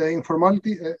about the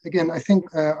informality, again, I think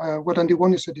what Andy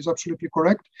Woni said is absolutely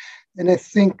correct. And I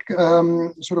think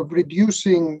sort of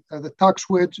reducing the tax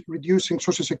wedge, reducing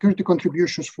social security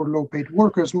contributions for low-paid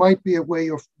workers might be a way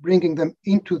of bringing them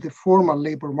into the formal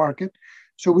labor market.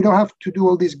 So we don't have to do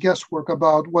all this guesswork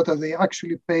about what are they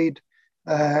actually paid,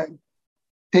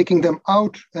 taking them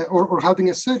out or having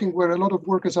a setting where a lot of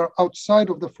workers are outside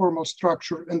of the formal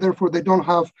structure and therefore they don't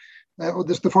have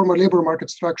the formal labor market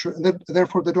structure, and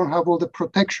therefore they don't have all the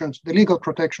protections, the legal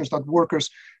protections that workers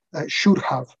should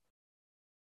have.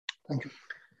 Thank you.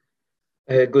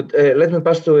 Good. Let me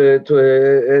pass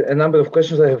to a number of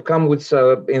questions that have come with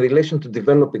in relation to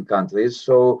developing countries.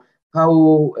 So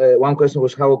one question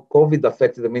was how COVID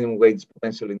affected the minimum wage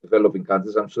potential in developing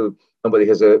countries. I'm sure nobody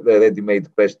has a ready-made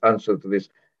answer to this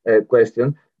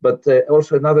question. But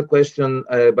also another question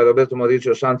by Roberto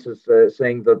Mauricio Sanchez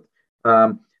saying that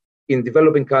in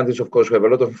developing countries, of course, we have a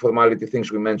lot of informality,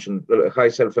 things we mentioned, high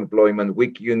self-employment,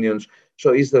 weak unions.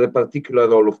 So is there a particular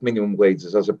role of minimum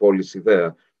wages as a policy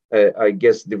there? I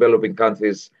guess developing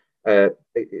countries,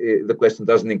 the question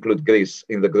doesn't include Greece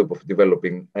in the group of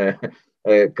developing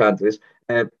countries.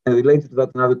 And related to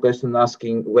that, another question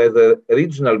asking whether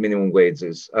regional minimum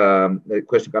wages, a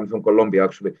question coming from Colombia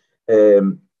actually,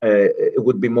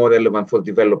 would be more relevant for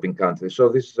developing countries. So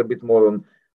this is a bit more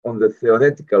on the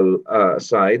theoretical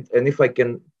side. And if I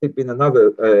can tip in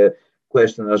another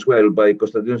question as well by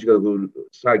Konstantinos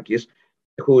Georgousakis,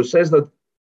 who says that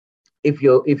if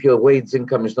your wage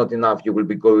income is not enough, you will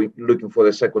be looking for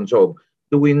a second job.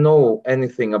 Do we know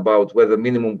anything about whether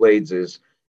minimum wages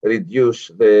reduce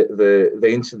the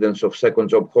incidence of second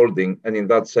job holding, and in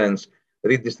that sense,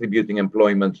 redistributing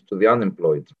employment to the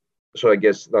unemployed? So I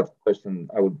guess that question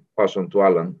I would pass on to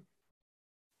Alan.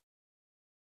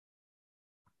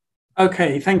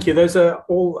 Okay, thank you. Those are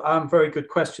all very good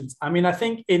questions. I mean, I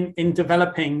think in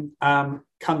developing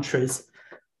countries,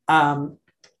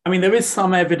 I mean, there is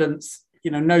some evidence,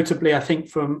 notably, I think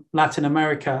from Latin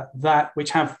America,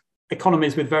 which have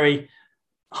economies with very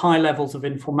high levels of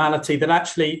informality, that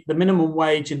actually the minimum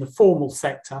wage in the formal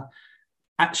sector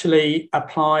actually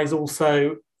applies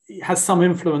also, has some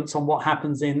influence on what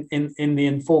happens in the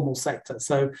informal sector.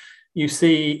 So you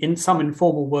see in some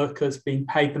informal workers being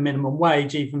paid the minimum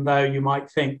wage, even though you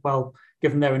might think, well,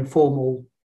 given they're informal,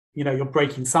 you're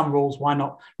breaking some rules, why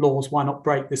not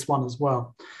break this one as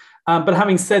well? But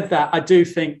having said that, I do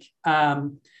think,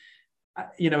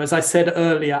 as I said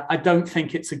earlier, I don't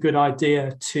think it's a good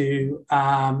idea to,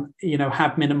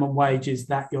 have minimum wages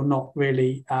that you're not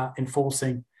really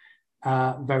enforcing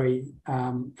very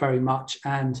much.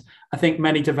 And I think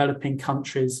many developing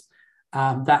countries,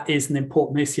 that is an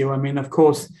important issue. I mean, of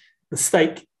course, the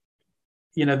state,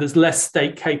 there's less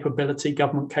state capability,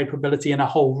 government capability in a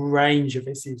whole range of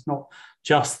issues, not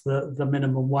just the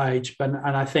minimum wage. But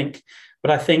I think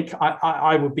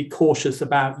I would be cautious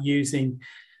about using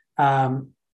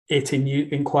it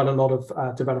in quite a lot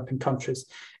of developing countries.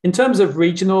 In terms of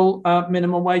regional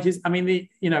minimum wages, I mean,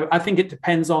 I think it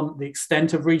depends on the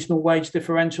extent of regional wage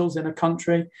differentials in a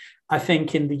country. I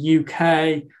think in the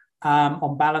UK,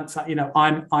 on balance,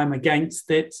 I'm against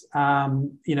it.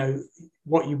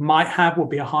 What you might have will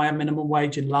be a higher minimum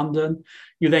wage in London.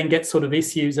 You then get sort of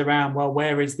issues around, well,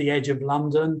 where is the edge of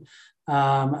London?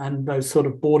 and those sort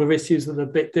of border issues that are a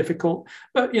bit difficult.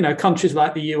 But, countries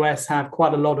like the US have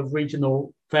quite a lot of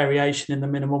regional variation in the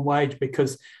minimum wage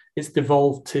because it's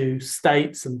devolved to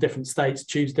states, and different states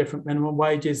choose different minimum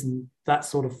wages, and that's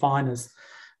sort of fine as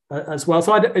well.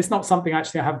 So it's not something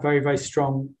actually I have very, very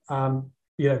strong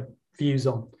views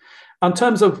on. In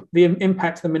terms of the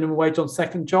impact of the minimum wage on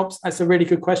second jobs, that's a really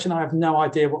good question. I have no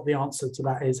idea what the answer to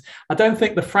that is. I don't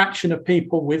think the fraction of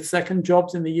people with second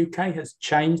jobs in the UK has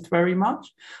changed very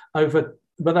much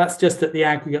but that's just at the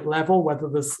aggregate level. Whether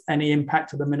there's any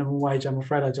impact of the minimum wage, I'm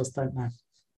afraid I just don't know.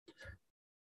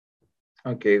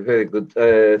 Okay, very good.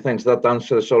 Thanks. That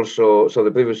answers also, so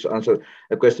the previous answer,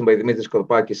 a question by Dimitris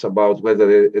Korpakis about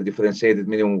whether a differentiated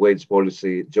minimum wage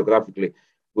policy geographically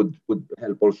would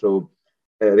help also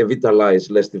revitalize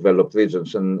less developed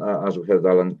regions. And as we heard,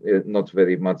 Alan, not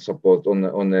very much support on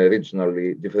a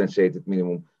regionally differentiated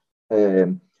minimum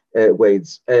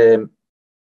wage.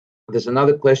 There's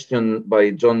another question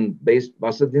by John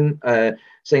Bassadin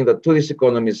saying that tourist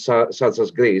economies such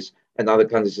as Greece and other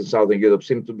countries in Southern Europe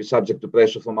seem to be subject to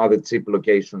pressure from other cheap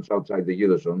locations outside the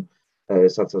Eurozone,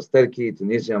 such as Turkey,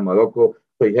 Tunisia, Morocco.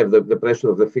 So you have the pressure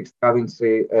of the fixed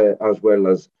currency as well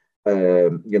as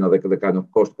the kind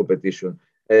of cost competition.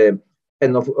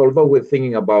 Although we're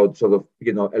thinking about sort of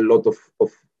a lot of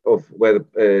where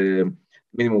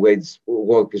minimum wage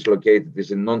work is located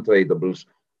is in non-tradables,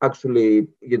 actually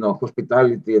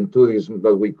hospitality and tourism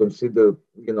that we consider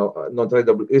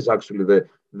non-tradable is actually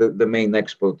the main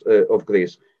export of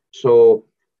Greece. So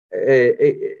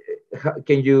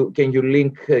can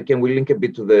we link a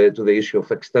bit to the issue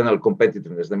of external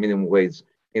competitiveness, the minimum wage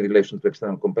in relation to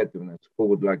external competitiveness? Who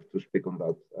would like to speak on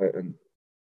that?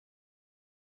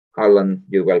 Alan,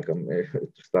 you're welcome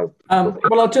to start.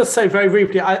 Well, I'll just say very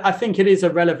briefly, I think it is a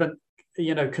relevant,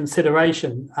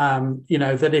 consideration,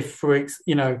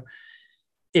 that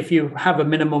if you have a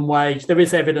minimum wage, there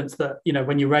is evidence that,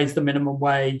 when you raise the minimum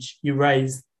wage, you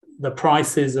raise the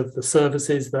prices of the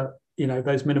services that,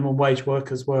 those minimum wage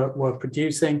workers were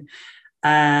producing.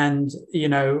 And,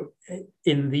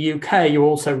 in the UK, you're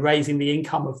also raising the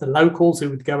income of the locals who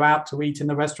would go out to eat in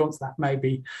the restaurants. That may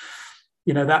be,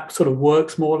 that sort of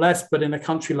works more or less. But in a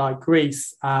country like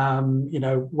Greece,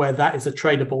 where that is a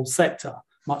tradable sector,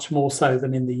 much more so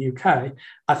than in the UK,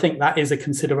 I think that is a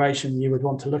consideration you would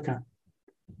want to look at.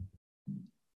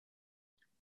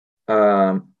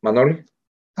 Manoli?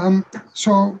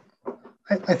 So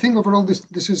I think overall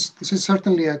this is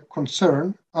certainly a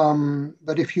concern.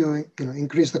 That if you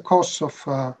increase the costs of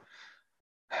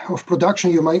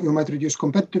production, you might reduce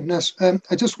competitiveness.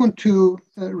 I just want to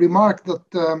remark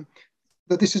that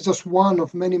this is just one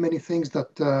of many things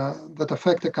that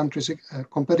affect a country's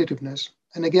competitiveness.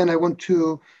 And again, I want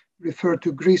to refer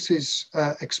to Greece's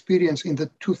experience in the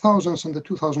 2000s and the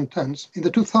 2010s. In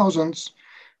the 2000s,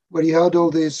 where you had all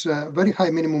these very high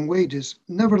minimum wages,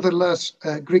 nevertheless,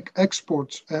 Greek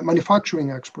exports,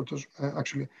 manufacturing exports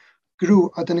actually,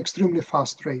 grew at an extremely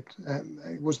fast rate.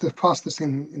 It was the fastest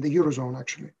in the Eurozone,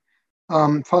 actually,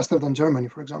 faster than Germany,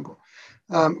 for example,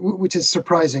 which is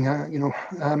surprising,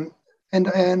 And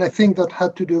I think that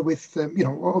had to do with,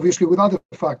 obviously with other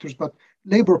factors, but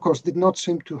labor costs did not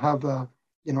seem to have,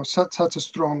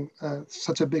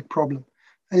 such a big problem.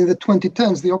 And in the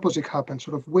 2010s, the opposite happened.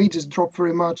 Sort of wages dropped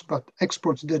very much, but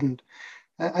exports didn't.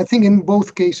 I think in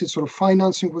both cases, sort of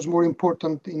financing was more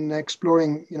important in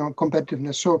exploring,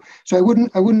 competitiveness. So I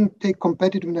wouldn't take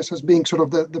competitiveness as being sort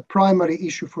of the primary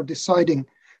issue for deciding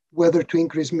whether to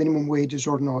increase minimum wages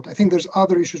or not. I think there's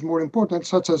other issues more important,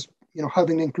 such as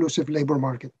having an inclusive labor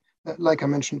market, like I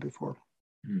mentioned before.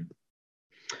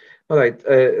 All right,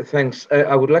 thanks.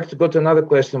 I would like to go to another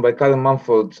question by Karen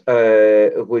Mumford,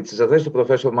 which is addressed to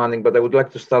Professor Manning, but I would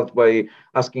like to start by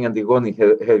asking Antigone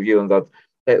her view on that.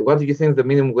 What do you think the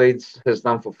minimum wage has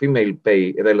done for female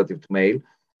pay relative to male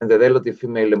and the relative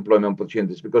female employment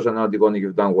opportunities? Because I know, Antigone,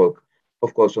 you've done work,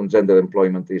 of course, on gender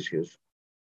employment issues.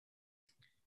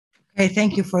 Okay,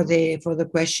 thank you for the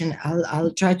question.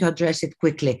 I'll try to address it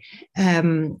quickly.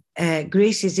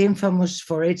 Greece is infamous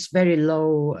for its very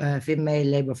low female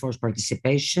labor force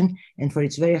participation and for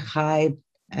its very high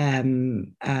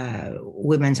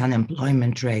women's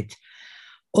unemployment rate.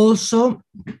 Also,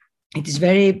 it is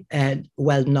very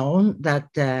well known that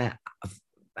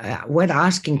when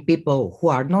asking people who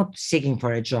are not seeking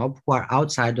for a job, who are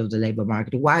outside of the labor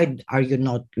market, why are you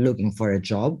not looking for a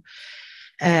job?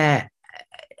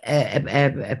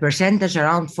 A percentage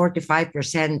around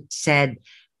 45% said,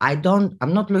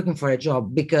 I'm not looking for a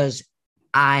job because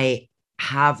I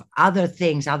have other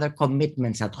things, other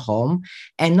commitments at home.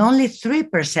 And only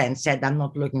 3% said, I'm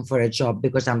not looking for a job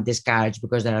because I'm discouraged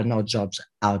because there are no jobs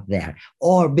out there,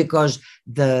 or because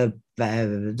the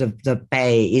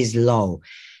pay is low.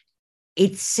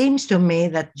 It seems to me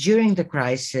that during the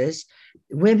crisis,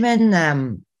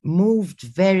 women moved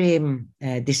very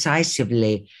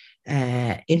decisively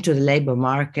into the labor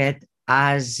market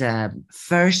as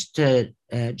first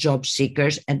job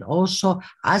seekers and also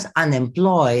as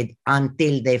unemployed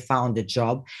until they found a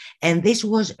job. And this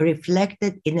was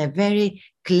reflected in a very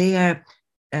clear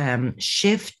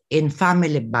shift in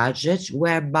family budgets,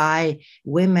 whereby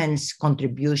women's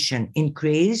contribution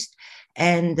increased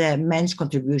and men's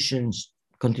contribution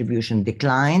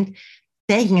declined,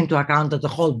 taking into account that the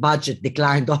whole budget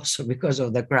declined also because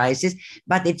of the crisis,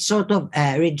 but it sort of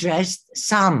redressed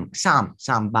some semblance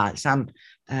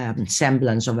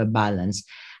of a balance.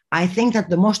 I think that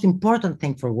the most important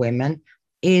thing for women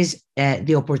is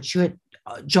the opportunity,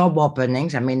 job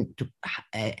openings. I mean,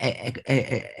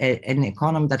 an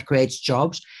economy that creates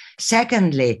jobs.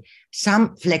 Secondly,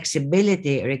 some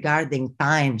flexibility regarding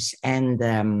times and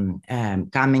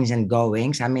comings and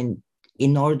goings. I mean,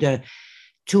 in order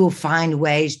to find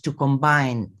ways to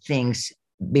combine things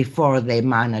before they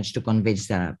manage to convince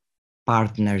the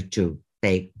partner to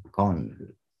take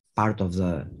on part of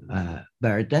the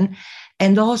burden,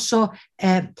 and also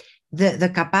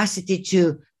the capacity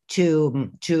to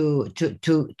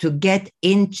get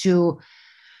into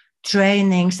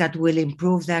trainings that will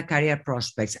improve their career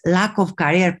prospects. Lack of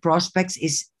career prospects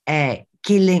is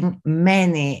killing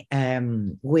many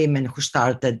women who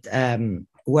started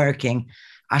working,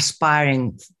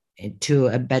 aspiring to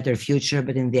a better future,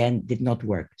 but in the end did not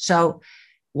work. So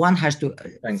one has to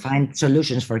find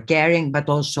solutions for caring, but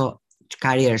also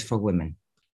careers for women.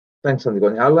 Thanks,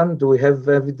 Antigone. Alan, do we have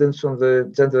evidence on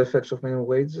the gender effects of minimum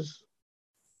wages?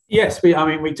 Yes, we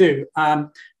do.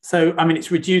 So,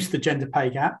 it's reduced the gender pay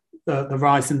gap, the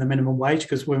rise in the minimum wage,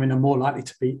 because women are more likely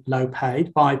to be low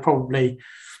paid by probably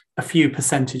a few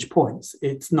percentage points.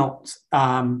 It's not,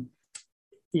 I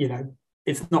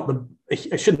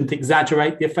shouldn't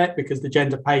exaggerate the effect, because the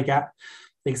gender pay gap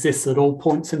exists at all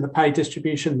points in the pay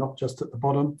distribution, not just at the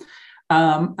bottom.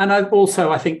 And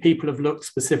I think people have looked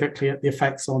specifically at the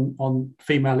effects on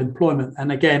female employment.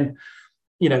 And again,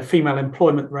 female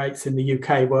employment rates in the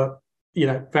UK were,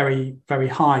 very, very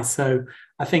high. So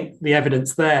I think the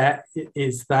evidence there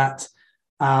is that,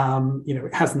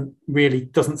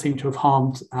 it doesn't seem to have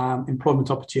harmed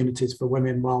employment opportunities for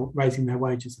women while raising their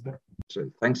wages a bit. So,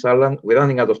 thanks, Alan. We're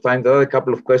running out of time. There are a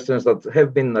couple of questions that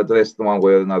have been addressed one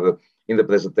way or another in the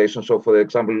presentation. So, for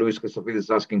example, Louis Christophidis is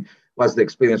asking, what's the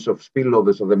experience of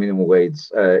spillovers of the minimum wage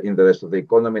in the rest of the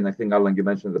economy? And I think, Alan, you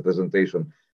mentioned in the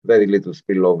presentation, very little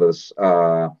spillovers,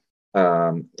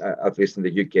 at least in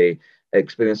the UK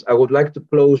experience. I would like to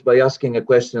close by asking a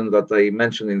question that I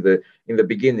mentioned in the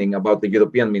beginning about the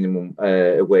European minimum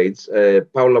wage.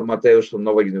 Paula Mateus from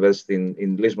Nova University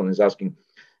in Lisbon is asking,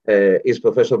 is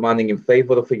Professor Manning in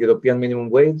favor of a European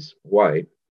minimum wage? Why?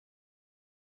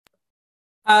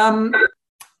 To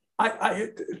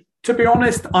be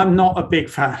honest, I'm not a big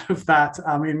fan of that.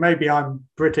 Maybe I'm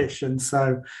British, and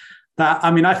so that,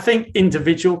 I think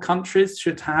individual countries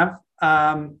should have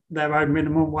their own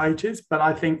minimum wages, but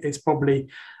I think it's probably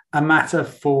a matter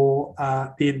for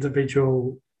the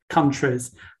individual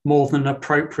countries more than an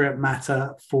appropriate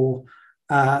matter for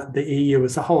the EU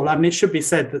as a whole. It should be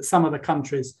said that some of the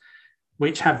countries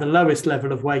which have the lowest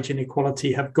level of wage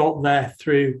inequality have got there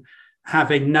through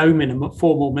having no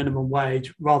formal minimum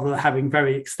wage, rather than having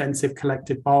very extensive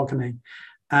collective bargaining.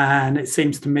 And it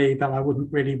seems to me that I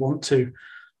wouldn't really want to,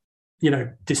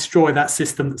 destroy that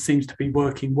system that seems to be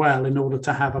working well in order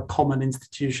to have a common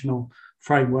institutional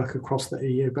framework across the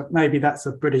EU. But maybe that's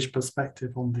a British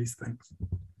perspective on these things.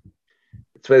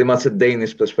 It's very much a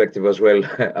Danish perspective as well,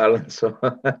 Alan. So,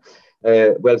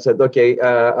 well said. Okay,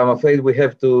 I'm afraid we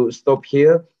have to stop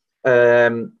here.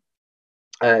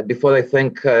 Before I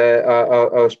thank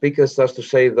our speakers, just to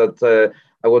say that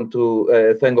I want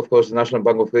to thank, of course, the National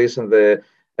Bank of Greece and the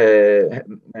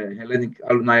Hellenic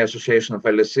Alumni Association of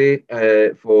LSE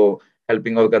for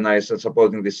helping organize and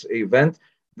supporting this event.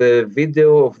 The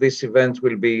video of this event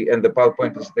will be, and the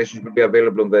PowerPoint presentation will be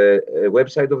available on the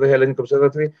website of the Hellenic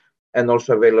Observatory, and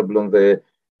also available on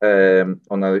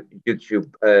our YouTube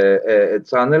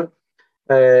channel.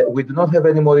 We do not have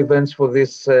any more events for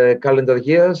this calendar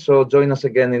year, so join us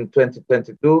again in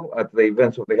 2022 at the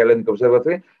events of the Hellenic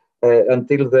Observatory.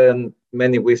 Until then,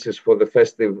 many wishes for the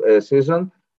festive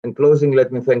season. In closing,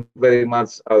 let me thank very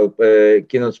much our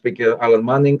keynote speaker, Alan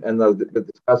Manning, and the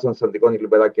discussants, Antigone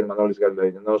Gliberaki and Manolis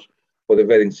Galileanos, for the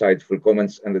very insightful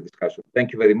comments and the discussion.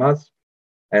 Thank you very much,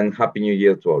 and Happy New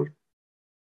Year to all.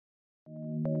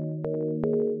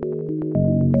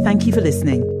 Thank you for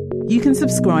listening. You can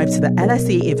subscribe to the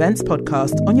LSE Events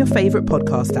podcast on your favourite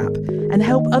podcast app and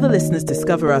help other listeners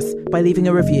discover us by leaving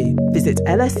a review. Visit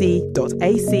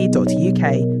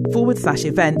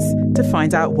lse.ac.uk/events to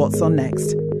find out what's on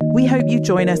next. We hope you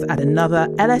join us at another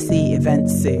LSE event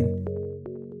soon.